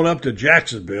yet? I'm going up to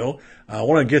Jacksonville. I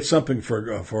want to get something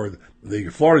for the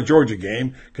Florida-Georgia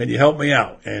game. Can you help me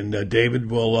out? And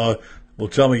David will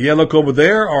tell me, yeah, look over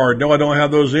there, or no, I don't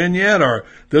have those in yet, or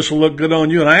this will look good on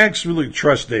you. And I absolutely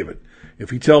trust David. If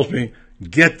he tells me,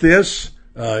 get this,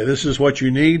 this is what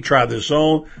you need, try this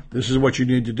on, this is what you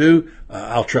need to do,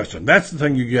 I'll trust him. That's the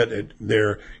thing you get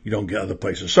there you don't get other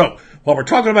places. So while we're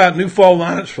talking about new fall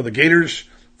lineups for the Gators,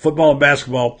 football and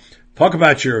basketball, talk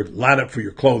about your lineup for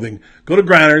your clothing. Go to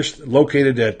Grinders,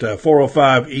 located at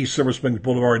 405 East Silver Springs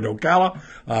Boulevard in Ocala.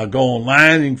 Go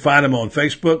online. You can find them on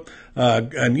Facebook.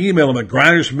 And email them at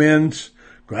Grindersmen's,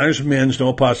 no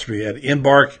apostrophe, at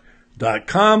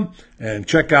embark.com. And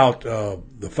check out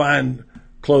the fine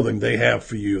clothing they have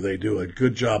for you. They do a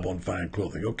good job on fine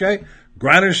clothing, okay?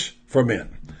 Grinders for Men.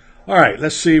 All right,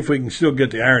 let's see if we can still get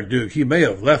the Iron Duke. He may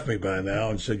have left me by now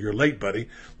and said, you're late, buddy.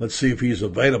 Let's see if he's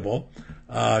available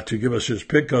to give us his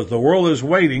pick, because the world is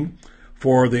waiting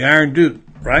for the Iron Duke,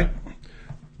 right?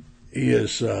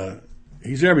 He's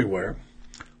everywhere.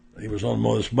 He was on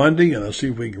this Monday, and let's see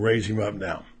if we can raise him up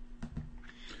now.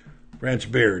 Franz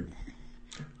Baird.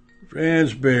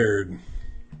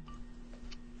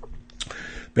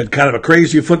 Been kind of a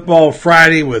crazy football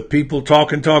Friday with people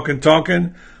talking.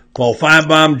 Paul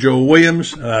Finebaum, Joe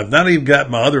Williams. I've not even got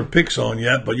my other picks on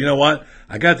yet, but you know what?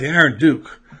 I got the Iron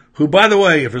Duke, who, by the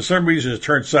way, if for some reason has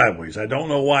turned sideways. I don't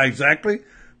know why exactly,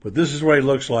 but this is what he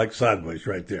looks like sideways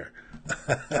right there.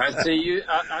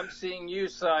 I'm seeing you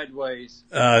sideways.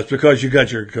 It's because you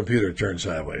got your computer turned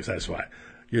sideways. That's why.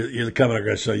 You're coming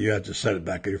across, so you have to set it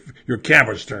back. Your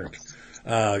camera's turned.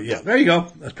 Yeah, there you go.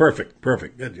 That's perfect.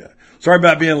 Good job. Sorry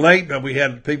about being late, but we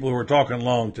had people who were talking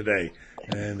long today.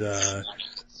 And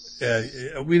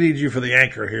we need you for the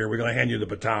anchor here. We're going to hand you the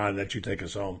baton that you take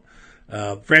us home.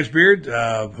 Franz Beard,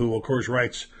 who, of course,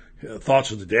 writes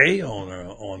thoughts of the day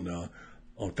on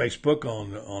Facebook,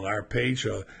 on our page,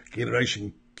 Gator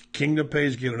Nation Kingdom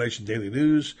page, Gator Nation Daily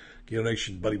News, Gator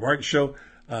Nation Buddy Martin Show.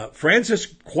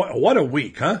 Francis, what a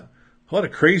week, huh? What a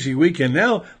crazy weekend.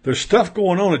 Now there's stuff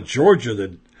going on at Georgia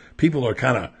that people are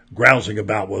kind of grousing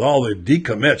about with all the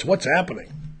decommits. What's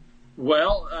happening?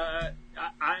 Well,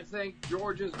 I think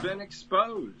Georgia's been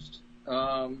exposed.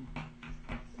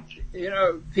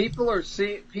 People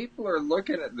are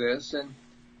looking at this, and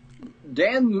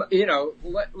Dan,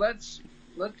 let's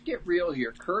get real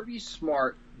here. Kirby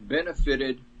Smart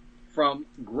benefited from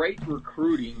great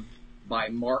recruiting by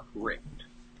Mark Richt.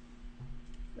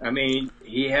 I mean,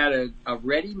 he had a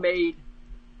ready-made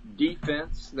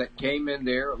defense that came in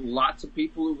there. Lots of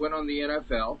people who went on the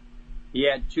NFL. He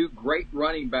had two great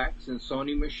running backs in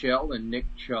Sony Michel and Nick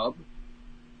Chubb.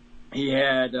 He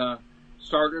had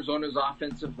starters on his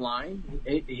offensive line.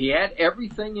 He had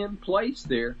everything in place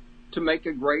there to make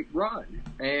a great run.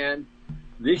 And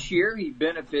this year he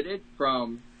benefited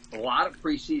from a lot of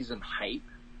preseason hype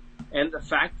and the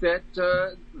fact that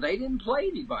they didn't play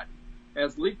anybody.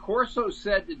 As Lee Corso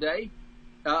said today,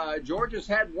 Georgia's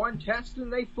had one test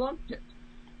and they flunked it.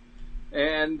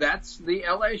 And that's the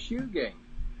LSU game.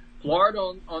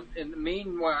 Florida, in the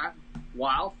meanwhile,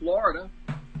 Florida,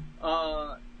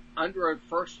 under a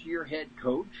first-year head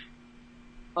coach,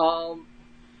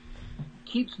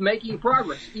 keeps making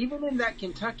progress. Even in that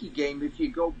Kentucky game, if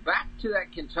you go back to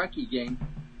that Kentucky game,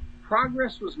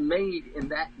 progress was made in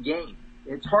that game.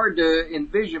 It's hard to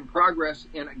envision progress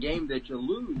in a game that you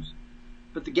lose,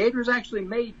 but the Gators actually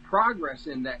made progress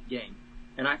in that game.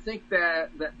 And I think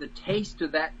that the taste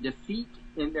of that defeat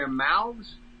in their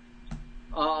mouths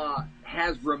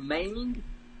has remained,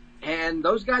 and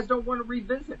those guys don't want to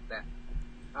revisit that.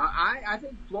 I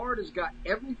think Florida's got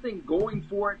everything going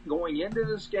for it going into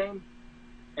this game,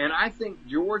 and I think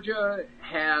Georgia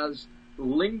has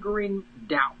lingering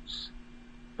doubts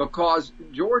because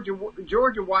Georgia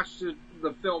watched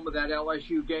the film of that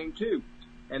LSU game too,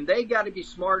 and they got to be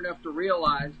smart enough to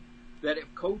realize that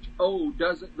if Coach O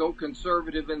doesn't go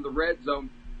conservative in the red zone,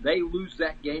 they lose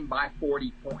that game by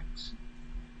 40 points.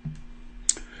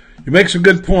 You make some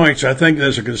good points. I think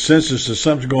there's a consensus that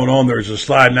something's going on. There's a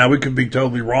slide. Now, we could be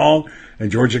totally wrong,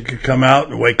 and Georgia could come out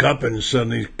and wake up and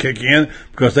suddenly kick in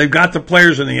because they've got the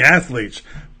players and the athletes.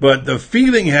 But the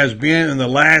feeling has been in the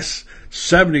last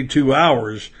 72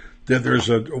 hours that there's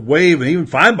a wave, and even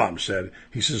Finebaum said,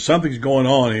 he says, something's going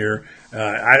on here.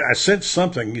 I sense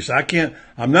something. He said,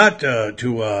 I'm not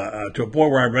to a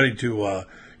point where I'm ready to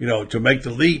make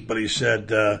the leap, but he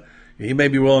said, he may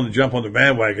be willing to jump on the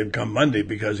bandwagon come Monday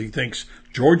because he thinks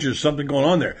Georgia's something going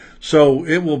on there. So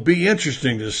it will be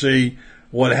interesting to see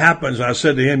what happens. I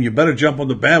said to him, you better jump on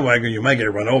the bandwagon, you might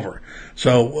get run over.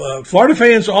 So Florida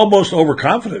fans almost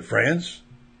overconfident, Franz.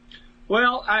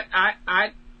 Well,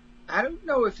 I don't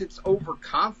know if it's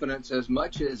overconfidence as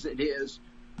much as it is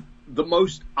the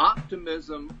most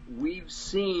optimism we've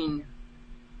seen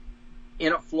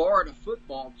in a Florida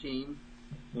football team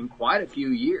in quite a few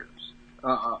years.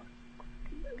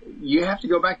 You have to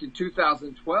go back to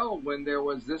 2012 when there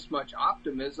was this much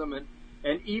optimism,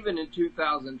 and even in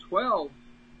 2012,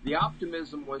 the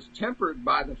optimism was tempered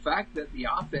by the fact that the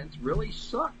offense really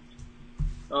sucked.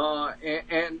 All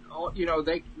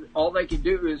they could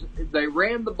do is they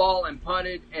ran the ball and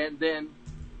punted, and then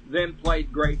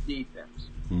played great defense.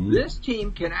 Mm-hmm. This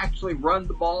team can actually run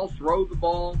the ball, throw the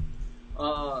ball.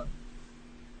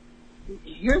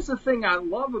 Here's the thing I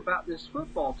love about this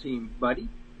football team, buddy.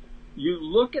 You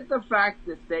look at the fact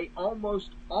that they almost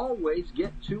always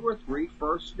get 2 or 3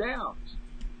 first downs.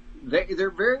 There are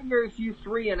very, very few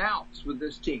 3 and outs with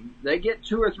this team. They get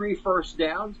 2 or 3 first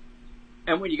downs,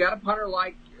 and when you got a punter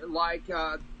like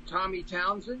Tommy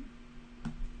Townsend,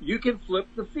 you can flip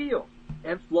the field.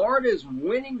 And Florida is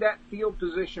winning that field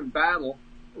position battle.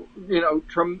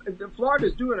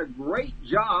 Florida's doing a great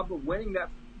job of winning that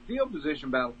field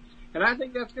position battle. And I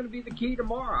think that's going to be the key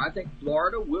tomorrow. I think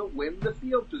Florida will win the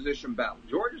field position battle.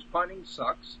 Georgia's punting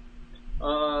sucks.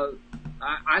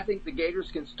 I think the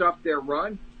Gators can stuff their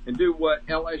run and do what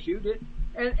LSU did.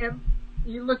 And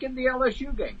you look at the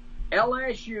LSU game.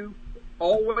 LSU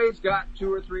always got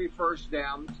 2 or 3 first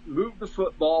downs, moved the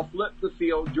football, flipped the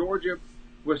field. Georgia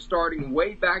was starting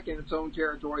way back in its own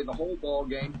territory the whole ball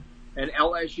game, and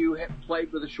LSU had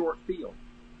played with a short field.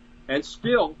 And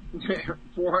still,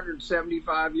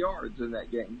 475 yards in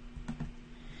that game.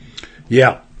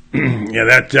 Yeah,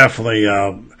 that definitely.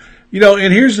 And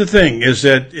here's the thing: if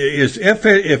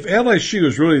LSU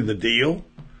is really the deal,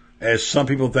 as some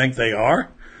people think they are,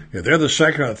 if they're the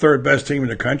second or third best team in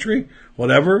the country,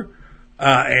 whatever,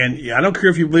 and I don't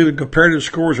care if you believe in comparative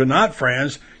scores or not,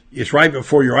 Franz, it's right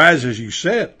before your eyes, as you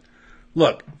said.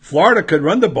 Look, Florida could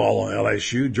run the ball on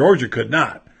LSU, Georgia could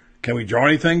not. Can we draw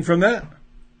anything from that?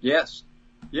 Yes,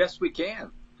 we can.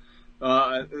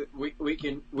 We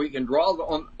can draw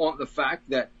on the fact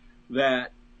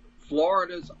that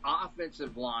Florida's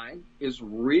offensive line is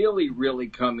really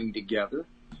coming together.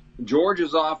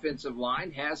 Georgia's offensive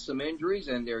line has some injuries,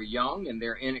 and they're young and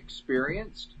they're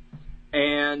inexperienced.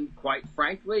 And quite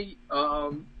frankly,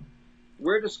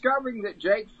 we're discovering that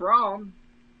Jake Fromm,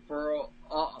 for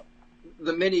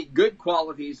the many good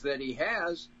qualities that he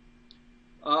has,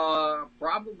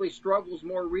 probably struggles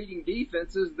more reading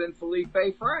defenses than Felipe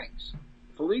Franks.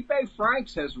 Felipe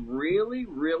Franks has really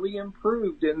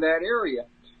improved in that area.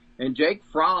 And Jake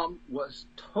Fromm was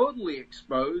totally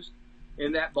exposed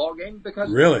in that ball game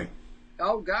because really,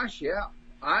 oh gosh, yeah.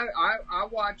 I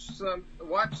watched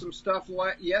some stuff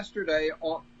yesterday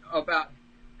about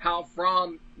how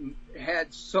Fromm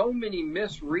had so many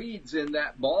misreads in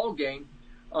that ball game.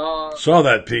 Saw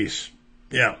that piece.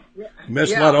 Yeah.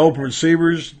 Missed a lot of open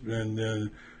receivers,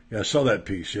 and I saw that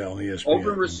piece. Yeah, on ESPN.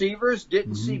 Open receivers,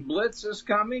 didn't see blitzes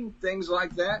coming, things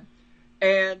like that,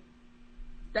 and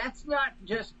that's not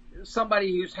just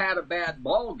somebody who's had a bad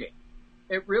ball game.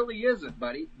 It really isn't,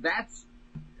 buddy. That's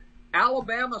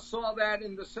Alabama saw that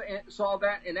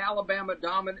in Alabama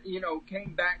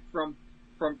came back from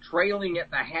trailing at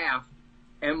the half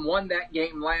and won that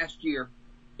game last year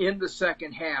in the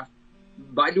second half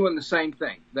by doing the same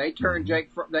thing. They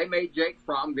they made Jake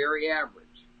Fromm very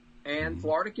average, and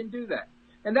Florida can do that.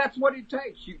 And that's what it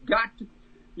takes. You've got to,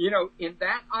 in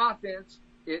that offense,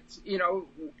 it's,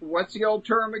 what's the old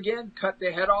term again? Cut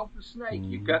the head off the snake.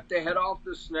 You cut the head off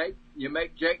the snake, you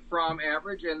make Jake Fromm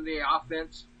average, and the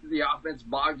offense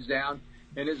bogs down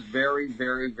and is very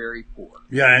poor.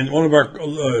 Yeah, and one of our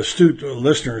astute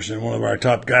listeners and one of our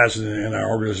top guys in our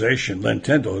organization, Len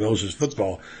Tindall, who knows his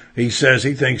football, he says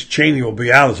he thinks Chaney will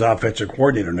be out as offensive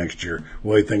coordinator next year, the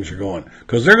way things are going,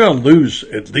 because they're going to lose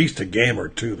at least a game or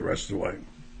two the rest of the way.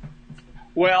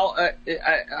 Well,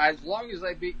 as long as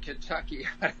they beat Kentucky,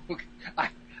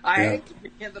 I hate to be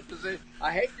in the position.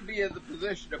 I hate to be in the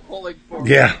position of pulling for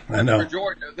I know. For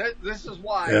Georgia. This is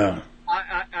why. Yeah.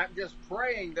 I'm just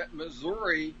praying that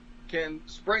Missouri can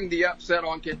spring the upset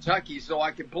on Kentucky, so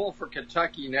I can pull for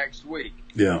Kentucky next week.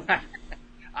 Yeah.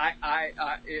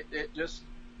 It just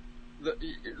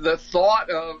the thought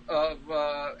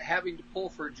of having to pull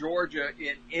for Georgia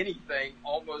in anything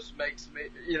almost makes me,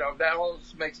 that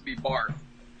almost makes me barf.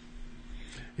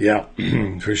 Yeah,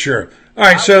 for sure. All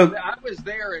right, I was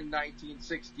there in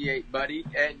 1968, buddy,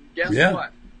 and guess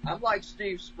what? I'm like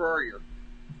Steve Spurrier.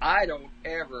 I don't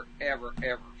ever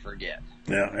forget.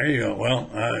 Yeah, there you go. Well,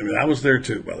 I was there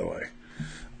too, by the way.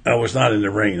 I was not in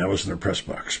the rain. I was in the press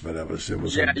box, but it was.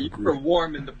 Yeah, you were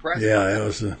warm in the press box. Yeah, it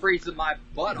was freezing my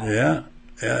butt off. Yeah,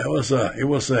 it was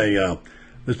a.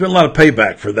 There's been a lot of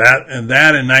payback for that, and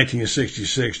that in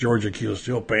 1966, Georgia is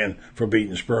still paying for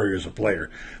beating Spurrier as a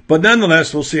player. But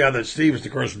nonetheless, we'll see how that. Steve is,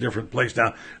 of course, a different place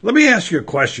now. Let me ask you a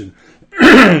question.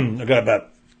 I got about.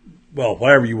 Well,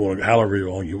 whatever you want, however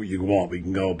long you want, we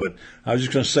can go. But I was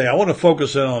just going to say, I want to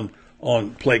focus in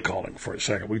on play calling for a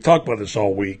second. We talked about this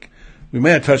all week. We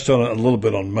may have touched on it a little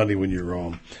bit on Monday when you were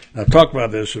on. I've talked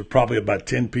about this with probably about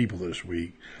 10 people this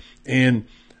week. And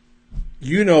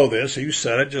you know this, you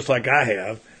said it just like I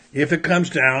have. If it comes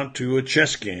down to a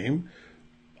chess game,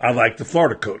 I like the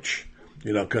Florida coach,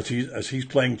 because he's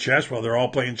playing chess while they're all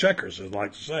playing checkers, as I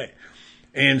like to say.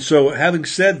 And so having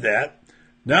said that,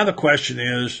 now the question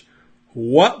is,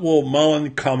 what will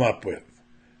Mullen come up with?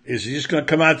 Is he just going to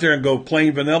come out there and go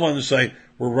plain vanilla and say,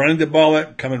 we're running the ball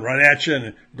coming right at you, and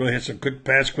we're going to hit some quick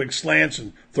pass, quick slants,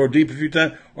 and throw deep a few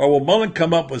times? Or will Mullen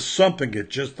come up with something at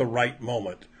just the right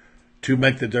moment to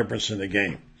make the difference in the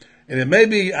game? And I may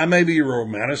be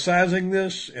romanticizing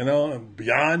this,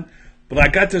 beyond, but I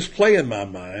got this play in my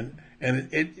mind, and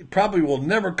it probably will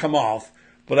never come off,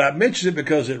 but I mentioned it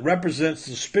because it represents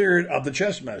the spirit of the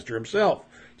chess master himself,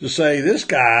 to say this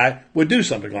guy would do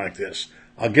something like this.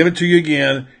 I'll give it to you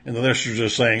again, and the listeners are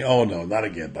saying, oh, no, not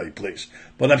again, buddy, please.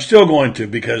 But I'm still going to,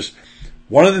 because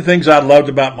one of the things I loved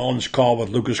about Mullen's call with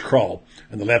Lucas Krull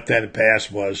and the left-handed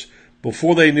pass was,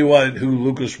 before they knew who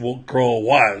Lucas Krull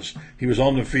was, he was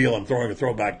on the field and throwing a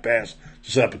throwback pass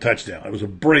to set up a touchdown. It was a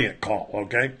brilliant call,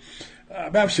 okay?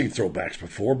 I've seen throwbacks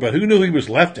before, but who knew he was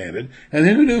left-handed, and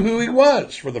who knew who he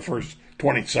was for the first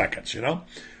 20 seconds,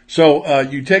 So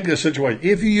you take this situation.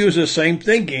 If you use the same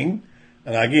thinking,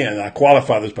 and again, I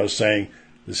qualify this by saying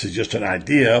this is just an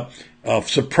idea of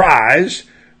surprise,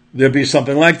 there'd be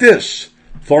something like this.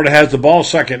 Florida has the ball,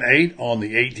 2nd 8 on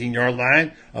the 18-yard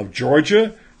line of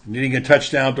Georgia, needing a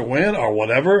touchdown to win or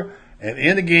whatever, and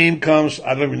in the game comes,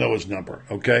 I don't even know his number,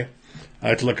 okay? I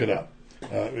have to look it up.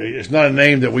 It's not a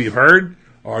name that we've heard,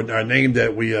 or a name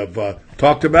that we have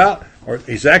talked about, or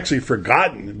he's actually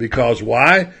forgotten. Because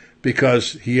why?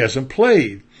 Because he hasn't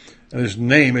played. And his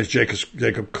name is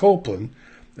Jacob Copeland.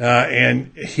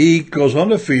 And he goes on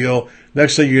the field.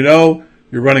 Next thing you know,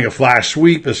 you're running a flash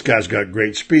sweep. This guy's got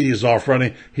great speed. He's off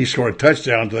running. He scored a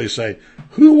touchdown until they say,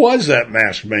 who was that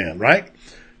masked man, right?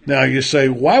 Now you say,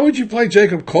 why would you play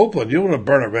Jacob Copeland? You don't want to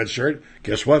burn a red shirt.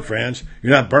 Guess what, Franz?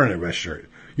 You're not burning a red shirt.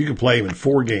 You can play him in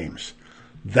 4 games.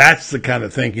 That's the kind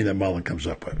of thinking that Mullen comes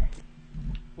up with.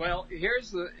 Well,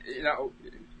 here's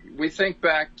we think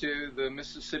back to the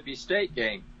Mississippi State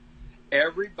game.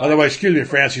 Everybody. By the way, excuse me,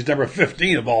 Franz, he's number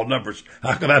 15 of all numbers.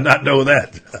 How could I not know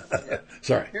that?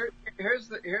 Sorry. Here's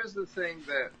the thing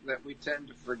that we tend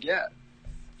to forget.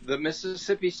 The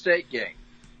Mississippi State game.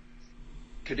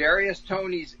 Kadarius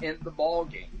Toney's in the ball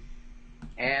game,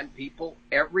 and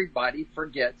everybody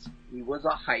forgets he was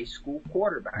a high school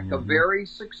quarterback, a very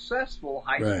successful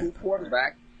high school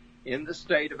quarterback in the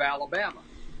state of Alabama.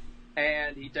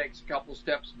 And he takes a couple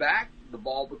steps back, the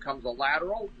ball becomes a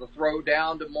lateral, the throw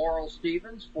down to Morrill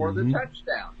Stevens for the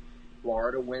touchdown.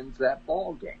 Florida wins that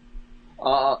ball game.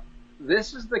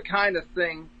 This is the kind of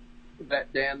thing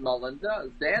that Dan Mullen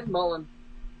does. Dan Mullen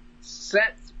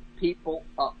sets people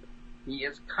up. He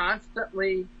is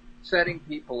constantly setting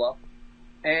people up.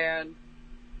 And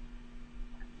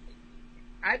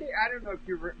I don't know if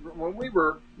you when we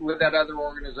were with that other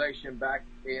organization back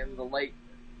in the late,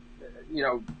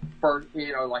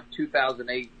 like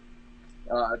 2008,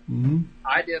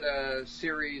 I did a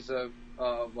series of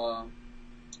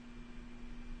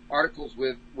articles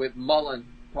with Mullen.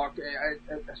 I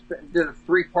did a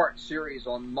 3-part series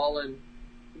on Mullen,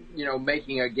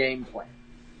 making a game plan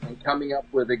and coming up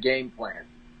with a game plan.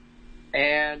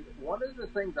 And one of the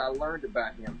things I learned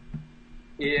about him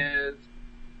is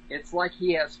it's like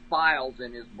he has files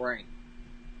in his brain.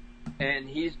 And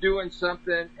he's doing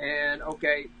something, and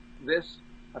okay,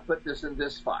 I put this in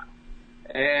this file.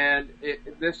 And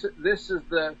this is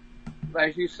the,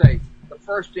 as you say, the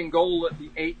first and goal at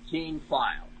the 18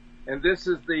 file. And this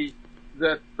is the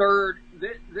third,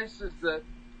 this is the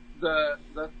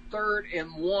third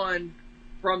and 1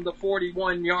 from the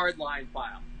 41-yard line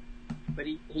file. But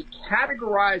he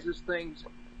categorizes things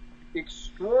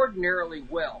extraordinarily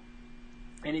well.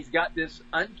 And he's got this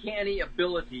uncanny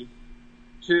ability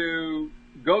to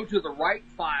go to the right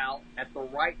file at the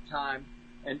right time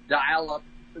and dial up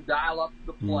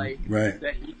the play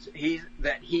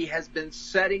that he has been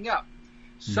setting up.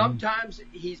 Sometimes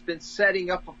he's been setting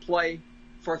up a play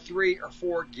for 3 or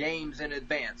 4 games in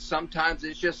advance. Sometimes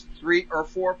it's just 3 or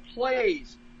 4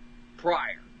 plays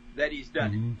prior that he's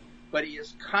done it. But he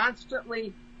is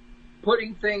constantly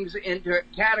putting things into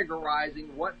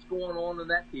categorizing what's going on in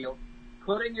that field,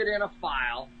 putting it in a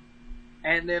file,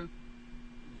 and then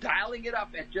dialing it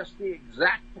up at just the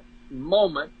exact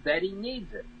moment that he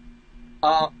needs it.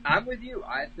 I'm with you.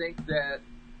 I think that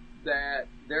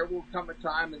there will come a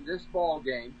time in this ball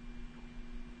game.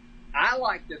 I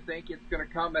like to think it's going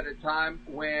to come at a time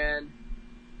when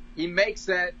he makes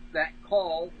that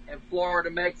call and Florida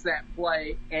makes that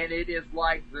play, and it is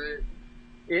like the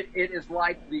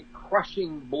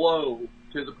crushing blow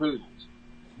to the Poodles.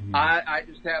 I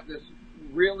just have this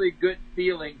really good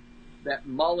feeling that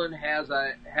Mullen has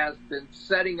been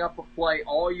setting up a play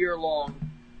all year long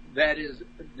that is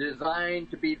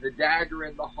designed to be the dagger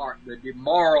in the heart, the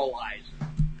demoralizer.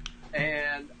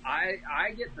 And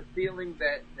I get the feeling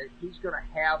that he's going to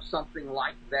have something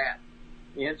like that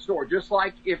in store. Just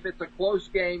like if it's a close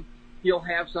game, he'll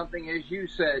have something, as you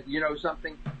said,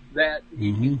 something that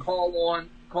he can call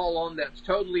on that's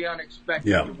totally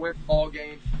unexpected to win the ball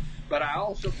game. But I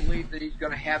also believe that he's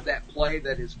going to have that play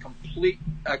that is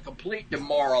a complete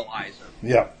demoralizer.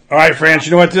 Yeah. All right, Franz,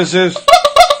 you know what this is?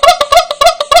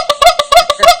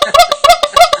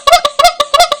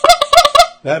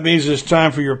 That means it's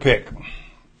time for your pick.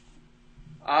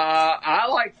 I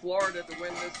like Florida to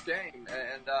win this game,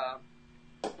 and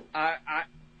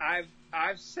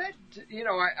I've said,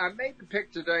 I made the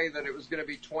pick today that it was going to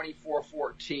be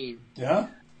 24-14. Yeah.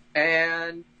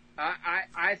 And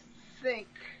I think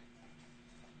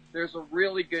there's a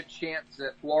really good chance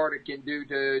that Florida can do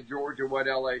to Georgia what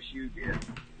LSU did.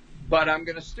 But I'm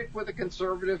going to stick with a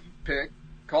conservative pick,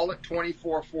 call it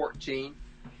 24-14.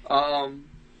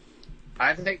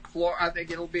 I think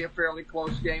it'll be a fairly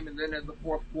close game, and then in the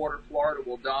fourth quarter, Florida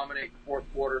will dominate the fourth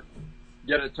quarter,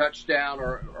 get a touchdown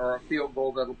or a field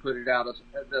goal that'll put it out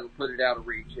of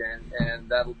reach, and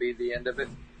that'll be the end of it.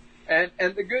 And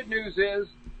the good news is,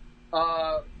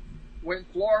 when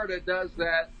Florida does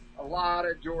that, a lot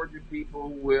of Georgia people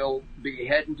will be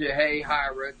heading to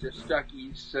Hira to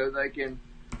Stuckey's so they can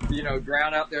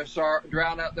drown out their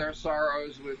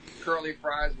sorrows with curly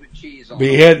fries with cheese on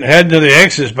Be them. heading to the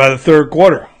X's by the third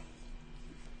quarter.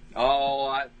 Oh,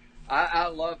 I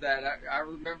love that. I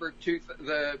remember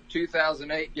the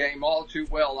 2008 game all too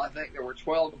well. I think there were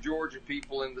 12 Georgia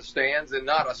people in the stands, and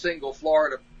not a single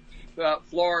Florida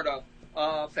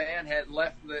fan had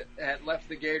left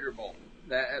the Gator Bowl.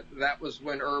 That was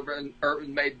when Urban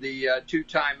made the 2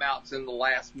 timeouts in the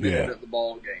last minute of the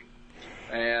ball game,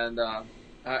 and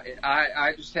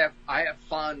I have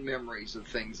fond memories of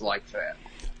things like that.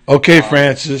 Okay,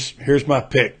 Francis, here's my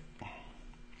pick.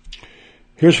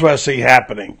 Here's what I see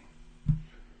happening.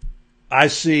 I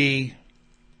see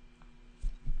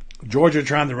Georgia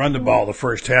trying to run the ball the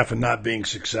first half and not being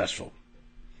successful.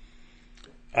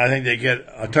 I think they get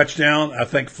a touchdown. I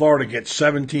think Florida gets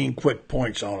 17 quick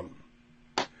points on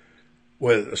them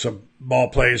with some ball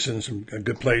plays and some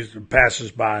good plays and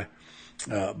passes by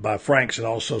Franz, and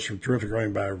also some terrific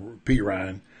running by Pete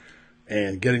Ryan,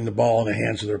 and getting the ball in the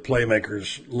hands of their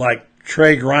playmakers like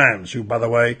Trey Grimes, who, by the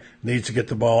way, needs to get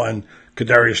the ball, and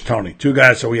Kadarius Toney, 2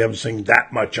 guys that we haven't seen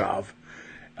that much of.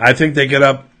 I think they get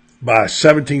up by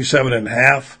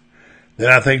 17-7.5.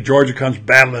 Then I think Georgia comes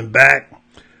battling back.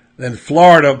 Then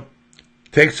Florida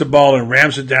takes the ball and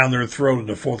rams it down their throat in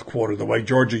the fourth quarter, the way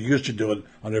Georgia used to do it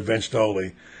under Vince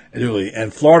Dooley.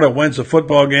 And Florida wins the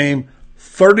football game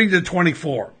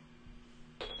 30-24.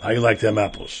 How you like them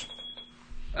apples?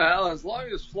 Well, as long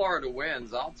as Florida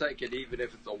wins, I'll take it even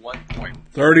if it's a 1 point.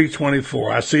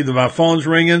 30-24. I see that my phone's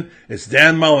ringing. It's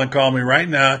Dan Mullen calling me right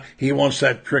now. He wants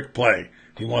that trick play.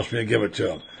 He wants me to give it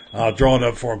to him. I'll draw it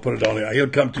up for him, put it on here. He'll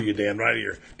come to you, Dan, right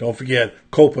here. Don't forget,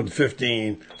 Copeland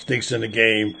 15 sneaks in the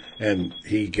game, and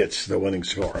he gets the winning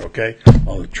score, okay?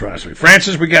 Oh, trust me.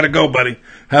 Francis, we got to go, buddy.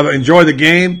 Enjoy the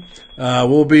game.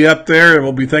 We'll be up there, and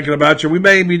we'll be thinking about you. We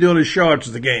may be doing a show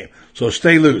after the game, so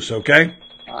stay loose, okay?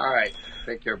 All right.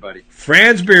 Take care, buddy.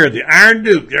 Franz Beard, the Iron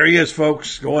Duke. There he is,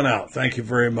 folks, going out. Thank you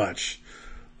very much.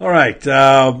 All right.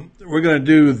 We're going to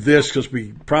do this because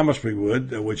we promised we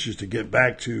would, which is to get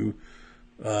back to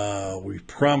we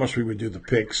promised we would do the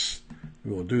picks.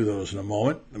 We will do those in a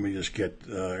moment. Let me just get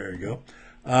there you go.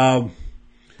 All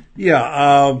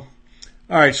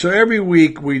right. So every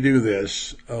week we do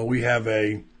this. We have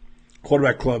a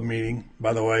quarterback club meeting.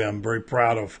 By the way, I'm very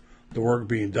proud of the work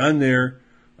being done there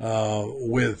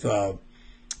with the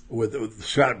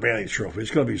Scott Brantley Trophy.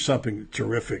 It's going to be something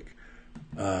terrific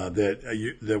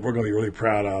that we're going to be really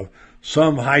proud of.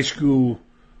 Some high school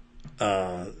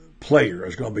player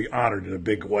is going to be honored in a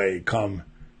big way come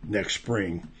next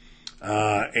spring.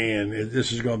 And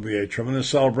this is going to be a tremendous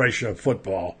celebration of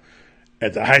football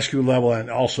at the high school level,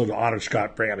 and also to honor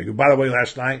Scott Brantley, who, by the way,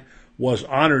 last night was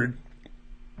honored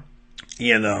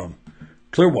in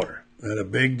Clearwater. And a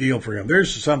big deal for him.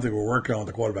 There's something we're working on with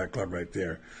the quarterback club right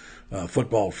there.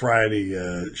 Football Friday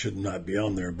should not be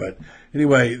on there. But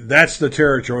anyway, that's the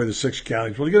territory of the 6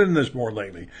 counties. We'll get into this more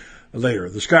later.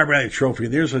 The Scott Brantley Trophy,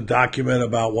 there's a document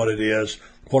about what it is.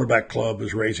 The quarterback club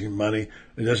is raising money.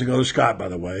 It doesn't go to Scott, by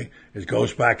the way. It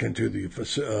goes back into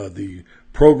the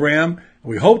program.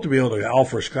 We hope to be able to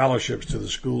offer scholarships to the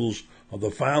schools of the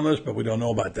finalists, but we don't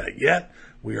know about that yet.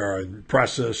 We are in the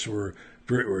process. We're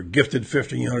gifted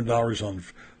 $1,500 on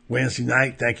Wednesday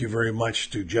night. Thank you very much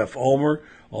to Jeff Ulmer,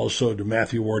 also to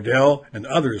Matthew Wardell, and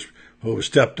others who have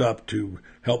stepped up to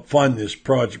help fund this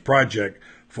project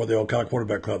for the Ocala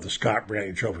Quarterback Club, the Scott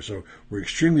Brantley Trophy. So we're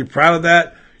extremely proud of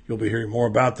that. You'll be hearing more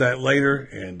about that later,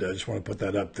 and I just want to put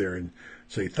that up there and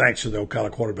say thanks to the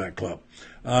Ocala Quarterback Club.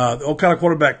 The Ocala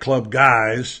Quarterback Club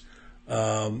guys,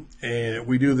 and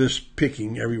we do this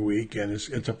picking every week, and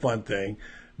it's a fun thing.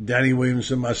 Danny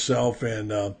Williams and myself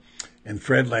and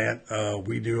Fred Lant,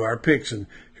 we do our picks, and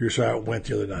here's how it went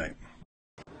the other night.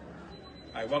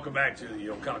 All right, welcome back to the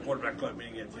Ocala Quarterback Club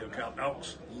meeting at the Ocala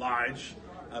Elks Lodge.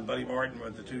 I'm Buddy Martin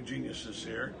with the 2 geniuses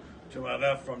here. To my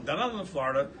left, from Dunedin,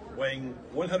 Florida, weighing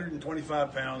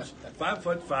 125 pounds,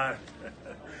 5'5".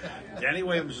 Danny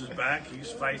Williams is back. He's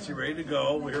feisty, ready to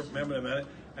go. We'll hear from him in a minute.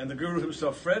 And the guru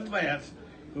himself, Fred Lant,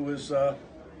 who is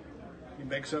he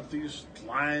makes up these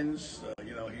lines.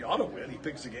 He ought to win. He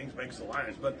picks the games, makes the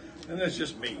lines. And that's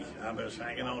just me. I'm just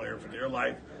hanging on here for dear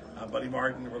life. I'm Buddy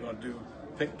Martin. We're going to do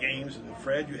pick games. And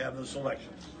Fred, you have the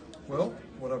selections. Well,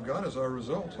 what I've got is our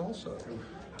results also.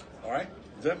 All right.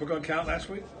 Is that we're going to count last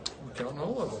week? We're counting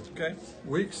all of them. Okay.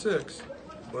 Week 6,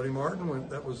 Buddy Martin went.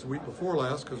 That was the week before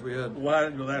last because we had. Well, I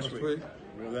didn't do last week.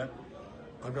 Remember that?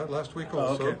 I've got last week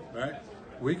also. Oh, okay. All right.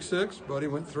 Week 6, Buddy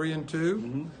went 3-2.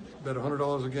 Mm-hmm. Bet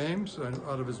 $100 a game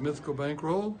out of his mythical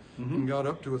bankroll, and got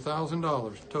up to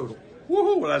 $1,000 total.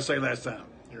 Woohoo! What did I say last time?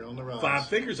 You're on the rise. 5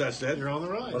 figures, I said. You're on the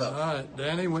rise. All right,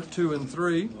 Danny went 2 and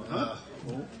 3.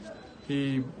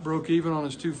 He broke even on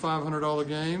his 2 $500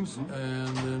 games,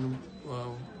 and then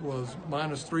was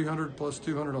minus 300 plus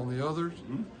 200 on the others,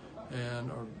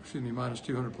 minus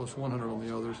 200 plus 100 on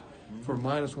the others, for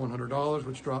minus $100,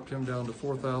 which dropped him down to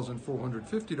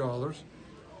 $4,450.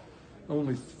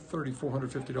 Only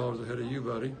 $3,450 ahead of you,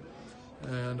 buddy.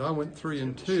 And I went 3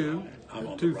 and 2 at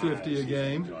 $250 a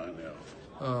game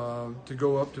to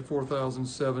go up to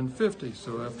 $4,750.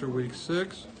 So after week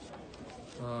 6,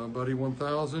 Buddy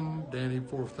 1,000, Danny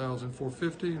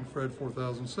 4,450, and Fred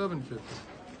 4,750.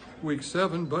 Week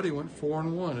 7, Buddy went 4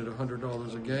 and 1 at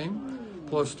 $100 a game,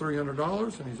 plus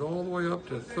 $300, and he's all the way up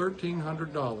to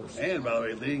 $1,300. And by the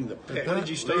way, leading the pick. At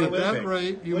that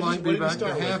rate, you might be back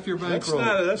to half your bankroll.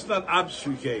 Let's not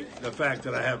obfuscate the fact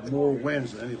that I have more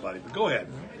wins than anybody. But go ahead.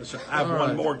 I have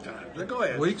one more time. But go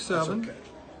ahead. Week 7,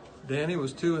 Danny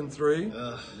was 2 and 3.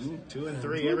 2 and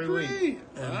 3 every week.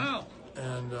 Wow.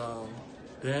 And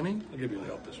Danny, I'll give you the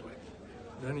help this way.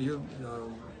 Danny,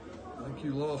 I think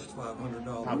you lost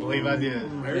 $500. I believe I did.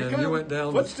 And you went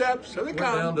down. Footsteps. Went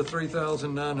down to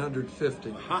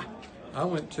 $3,950. I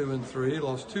went 2 and 3,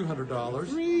 lost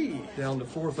 $200. Down to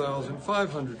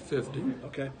 $4,550.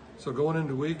 Okay. So going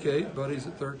into week 8, Buddy's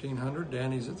at $1,300,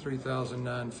 Danny's at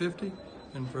 $3,950,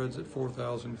 and Fred's at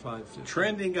 $4,550.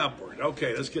 Trending upward.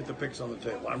 Okay, let's get the picks on the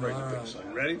table. I'm ready to pick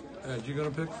something. Ready? You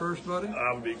going to pick first, Buddy?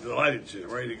 I would be delighted to.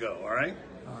 Ready to go. All right.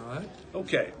 All right.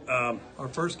 Okay. Our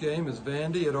first game is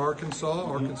Vandy at Arkansas.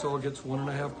 Arkansas gets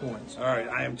 1.5 points. All right.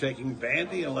 I am taking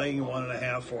Vandy and laying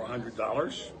 1.5 for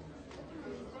 $100.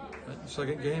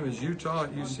 Second game is Utah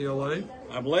at UCLA.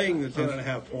 I'm laying the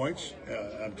 10.5 points.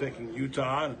 I'm taking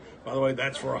Utah. And by the way,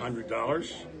 that's for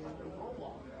 $100.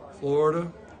 Florida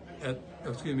at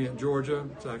Georgia.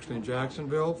 It's actually in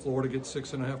Jacksonville. Florida gets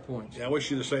 6.5 points. Yeah, I wish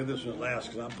you to say this was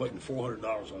last because I'm putting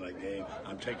 $400 on that game.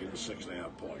 I'm taking the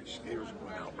 6.5 points. Gators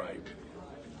going outright.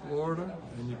 Florida,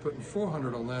 and you're putting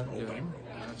 400 on that game.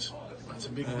 That's a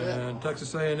big bet. And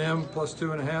Texas A&M plus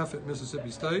 2.5 at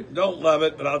Mississippi State. Don't love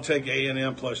it, but I'll take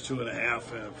A&M plus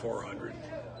 2.5 and 400.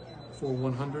 For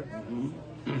 100.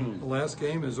 The last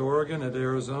game is Oregon at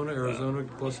Arizona. Arizona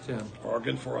plus 10.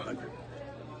 Oregon for 100.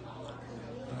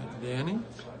 Danny?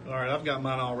 All right, I've got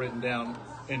mine all written down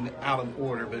and out of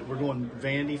order, but we're going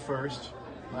Vandy first,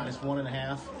 minus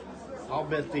 1.5. I'll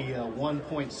bet the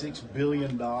 $1.6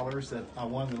 billion that I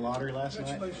won in the lottery last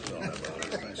night.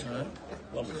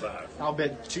 I'll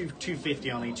bet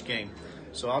 $250 on each game.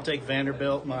 So I'll take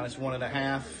Vanderbilt minus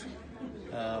 1.5.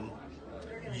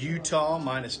 Utah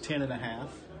minus 10.5.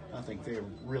 I think they're a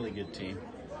really good team.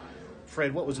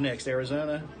 Fred, what was next?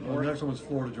 Arizona? The next one was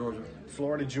Florida, Georgia.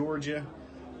 Florida, Georgia.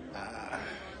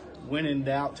 When in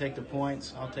doubt, take the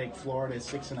points. I'll take Florida at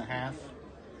 6.5.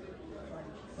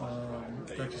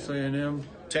 Texas A&M.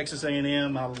 Texas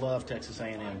A&M. I love Texas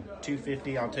A&M.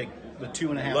 250. I'll take the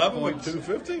 2.5 Love points.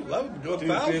 250. Love it. Go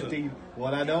 250.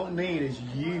 What I don't need is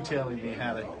you telling me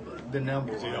how to the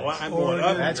numbers. You know what? I'm going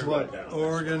up. That's what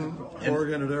Oregon at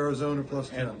Arizona plus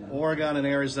 10. And Oregon and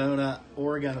Arizona.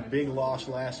 Oregon a big loss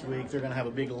last week. They're going to have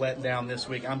a big letdown this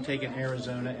week. I'm taking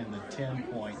Arizona and the 10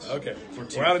 points. Okay. For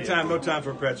We're out of time. No time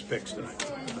for Fred's picks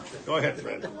tonight. Go ahead,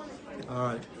 Fred. All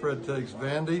right. Fred takes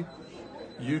Vandy,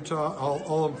 Utah,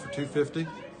 all of them for 250.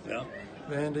 Yeah.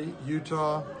 Vandy,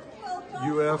 Utah,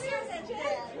 UF,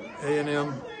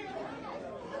 A&M,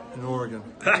 and Oregon.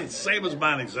 Same as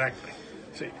mine exactly.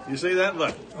 See, you see that?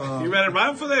 Look, you read it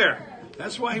right for there.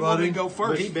 That's why he wanted to go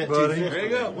first. He bet Buddy, there you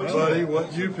go. Buddy,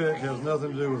 what you pick has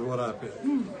nothing to do with what I pick.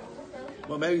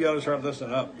 Well, maybe you ought to start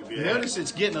listening up. Notice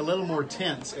it's getting a little more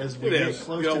tense as we It get is.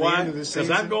 close You know to the why? end of the season.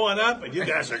 Because I'm going up and you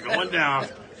guys are going down.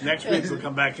 Next week we'll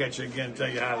come back at you again and tell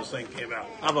you how this thing came out.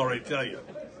 I've already tell you.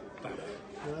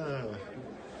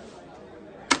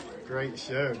 Great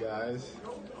show, guys.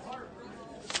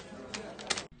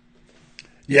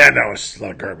 Yeah, no, it's a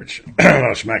lot of garbage. A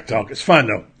lot of smack talk. It's fun,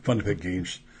 though. Fun to pick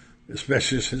games,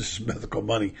 especially since it's mythical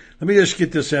money. Let me just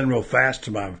get this in real fast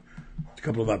to a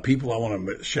couple of my people I want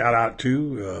to shout out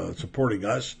to supporting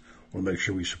us. I want to make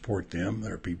sure we support them.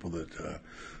 They're people that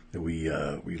we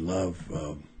love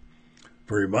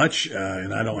very much,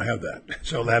 and I don't have that.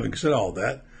 So having said all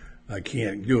that, I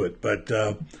can't do it. But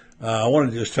I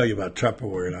wanted to just tell you about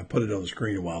Tupperware, and I put it on the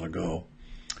screen a while ago.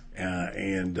 We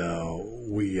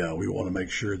want to make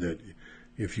sure that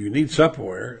if you need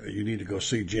Tupperware, you need to go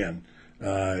see Jen.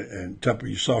 And Tupperware,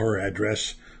 you saw her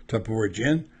address, Tupperware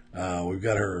Jen. We've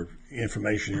got her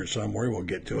information here somewhere. We'll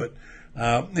get to it.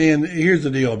 And here's the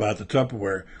deal about the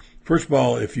Tupperware. First of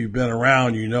all, if you've been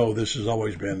around, you know this has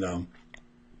always been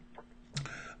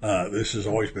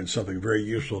something very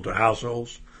useful to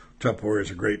households. Tupperware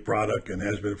is a great product and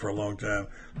has been for a long time.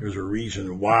 There's a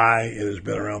reason why it has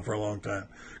been around for a long time,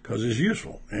 because it's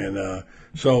useful. And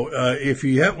so if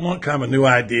you want kind of a new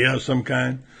idea of some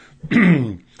kind,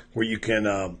 where you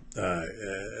can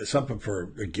something for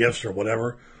gifts or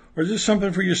whatever, or just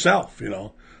something for yourself,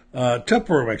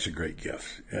 Tupperware makes a great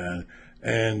gift.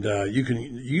 And you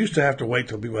used to have to wait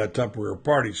till people had Tupperware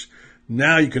parties.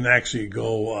 Now you can actually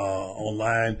go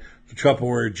online to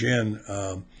Tupperware Gin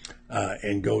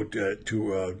and go to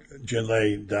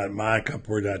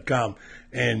genlay.mycupware.com,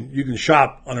 and you can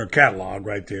shop on our catalog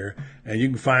right there, and you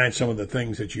can find some of the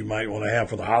things that you might want to have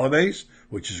for the holidays,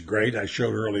 which is great. I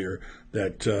showed earlier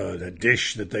that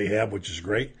dish that they have, which is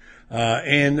great.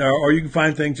 Or you can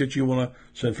find things that you want to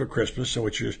send for Christmas. So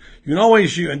you can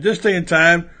always use, in this day and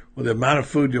time, with the amount of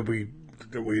food that we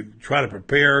try to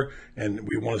prepare and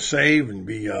we want to save and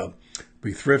be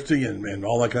thrifty and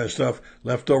all that kind of stuff,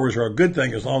 leftovers are a good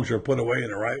thing as long as they're put away in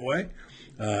the right way.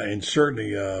 And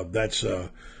certainly that's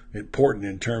important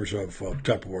in terms of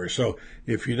Tupperware. So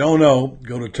if you don't know,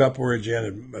 go to Tupperware Jen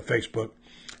on Facebook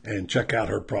and check out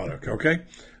her product, okay?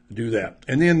 Do that.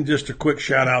 And then just a quick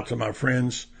shout out to my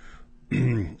friends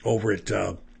over at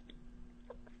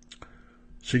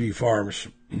CD Farms.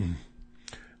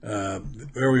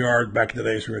 There we are back in the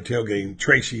days we were tailgating.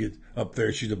 Tracy up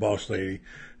there, she's the boss lady,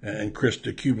 and Chris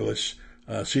DeCubulis,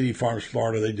 CD Farms,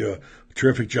 Florida. They do a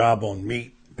terrific job on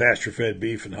meat, pasture-fed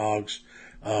beef and hogs.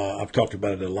 I've talked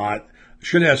about it a lot.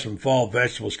 Should have some fall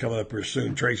vegetables coming up here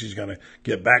soon. Tracy's going to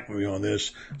get back with me on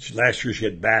this. Last year she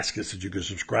had baskets that you could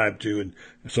subscribe to, and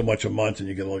so much a month, and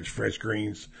you get all these fresh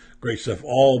greens. Great stuff.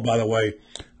 All, by the way,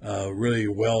 really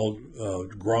well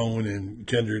grown and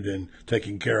tendered and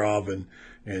taken care of, and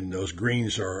those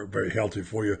greens are very healthy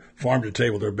for you. Farm to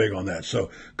table, they're big on that. So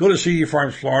go to CD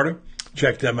Farms, Florida.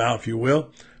 Check them out if you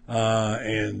will.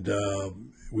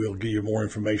 We'll give you more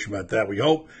information about that. We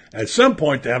hope at some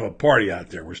point to have a party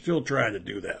out there. We're still trying to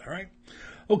do that, all right?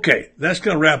 Okay, that's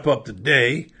going to wrap up the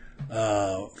day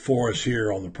for us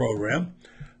here on the program.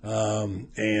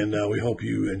 We hope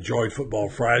you enjoyed Football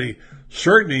Friday.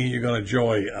 Certainly you're going to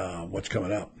enjoy what's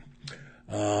coming up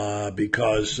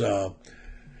because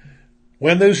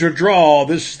win, lose, or draw,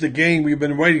 this is the game we've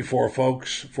been waiting for,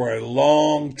 folks, for a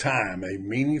long time. A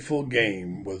meaningful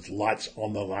game with lots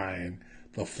on the line.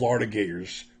 The Florida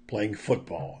Gators playing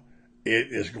football. It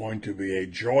is going to be a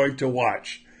joy to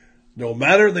watch. No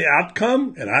matter the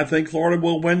outcome, and I think Florida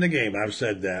will win the game, I've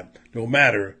said that, no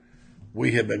matter,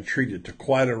 we have been treated to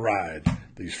quite a ride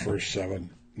these first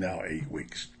 7, now 8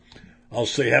 weeks. I'll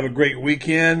say have a great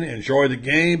weekend. Enjoy the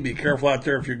game. Be careful out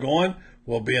there if you're going.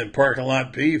 We'll be in parking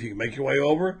lot P if you can make your way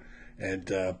over.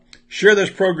 And share this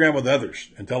program with others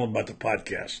and tell them about the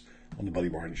podcast on the Buddy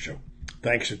Martin Show.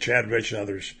 Thanks to Chad Rich and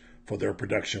others for their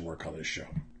production work on this show.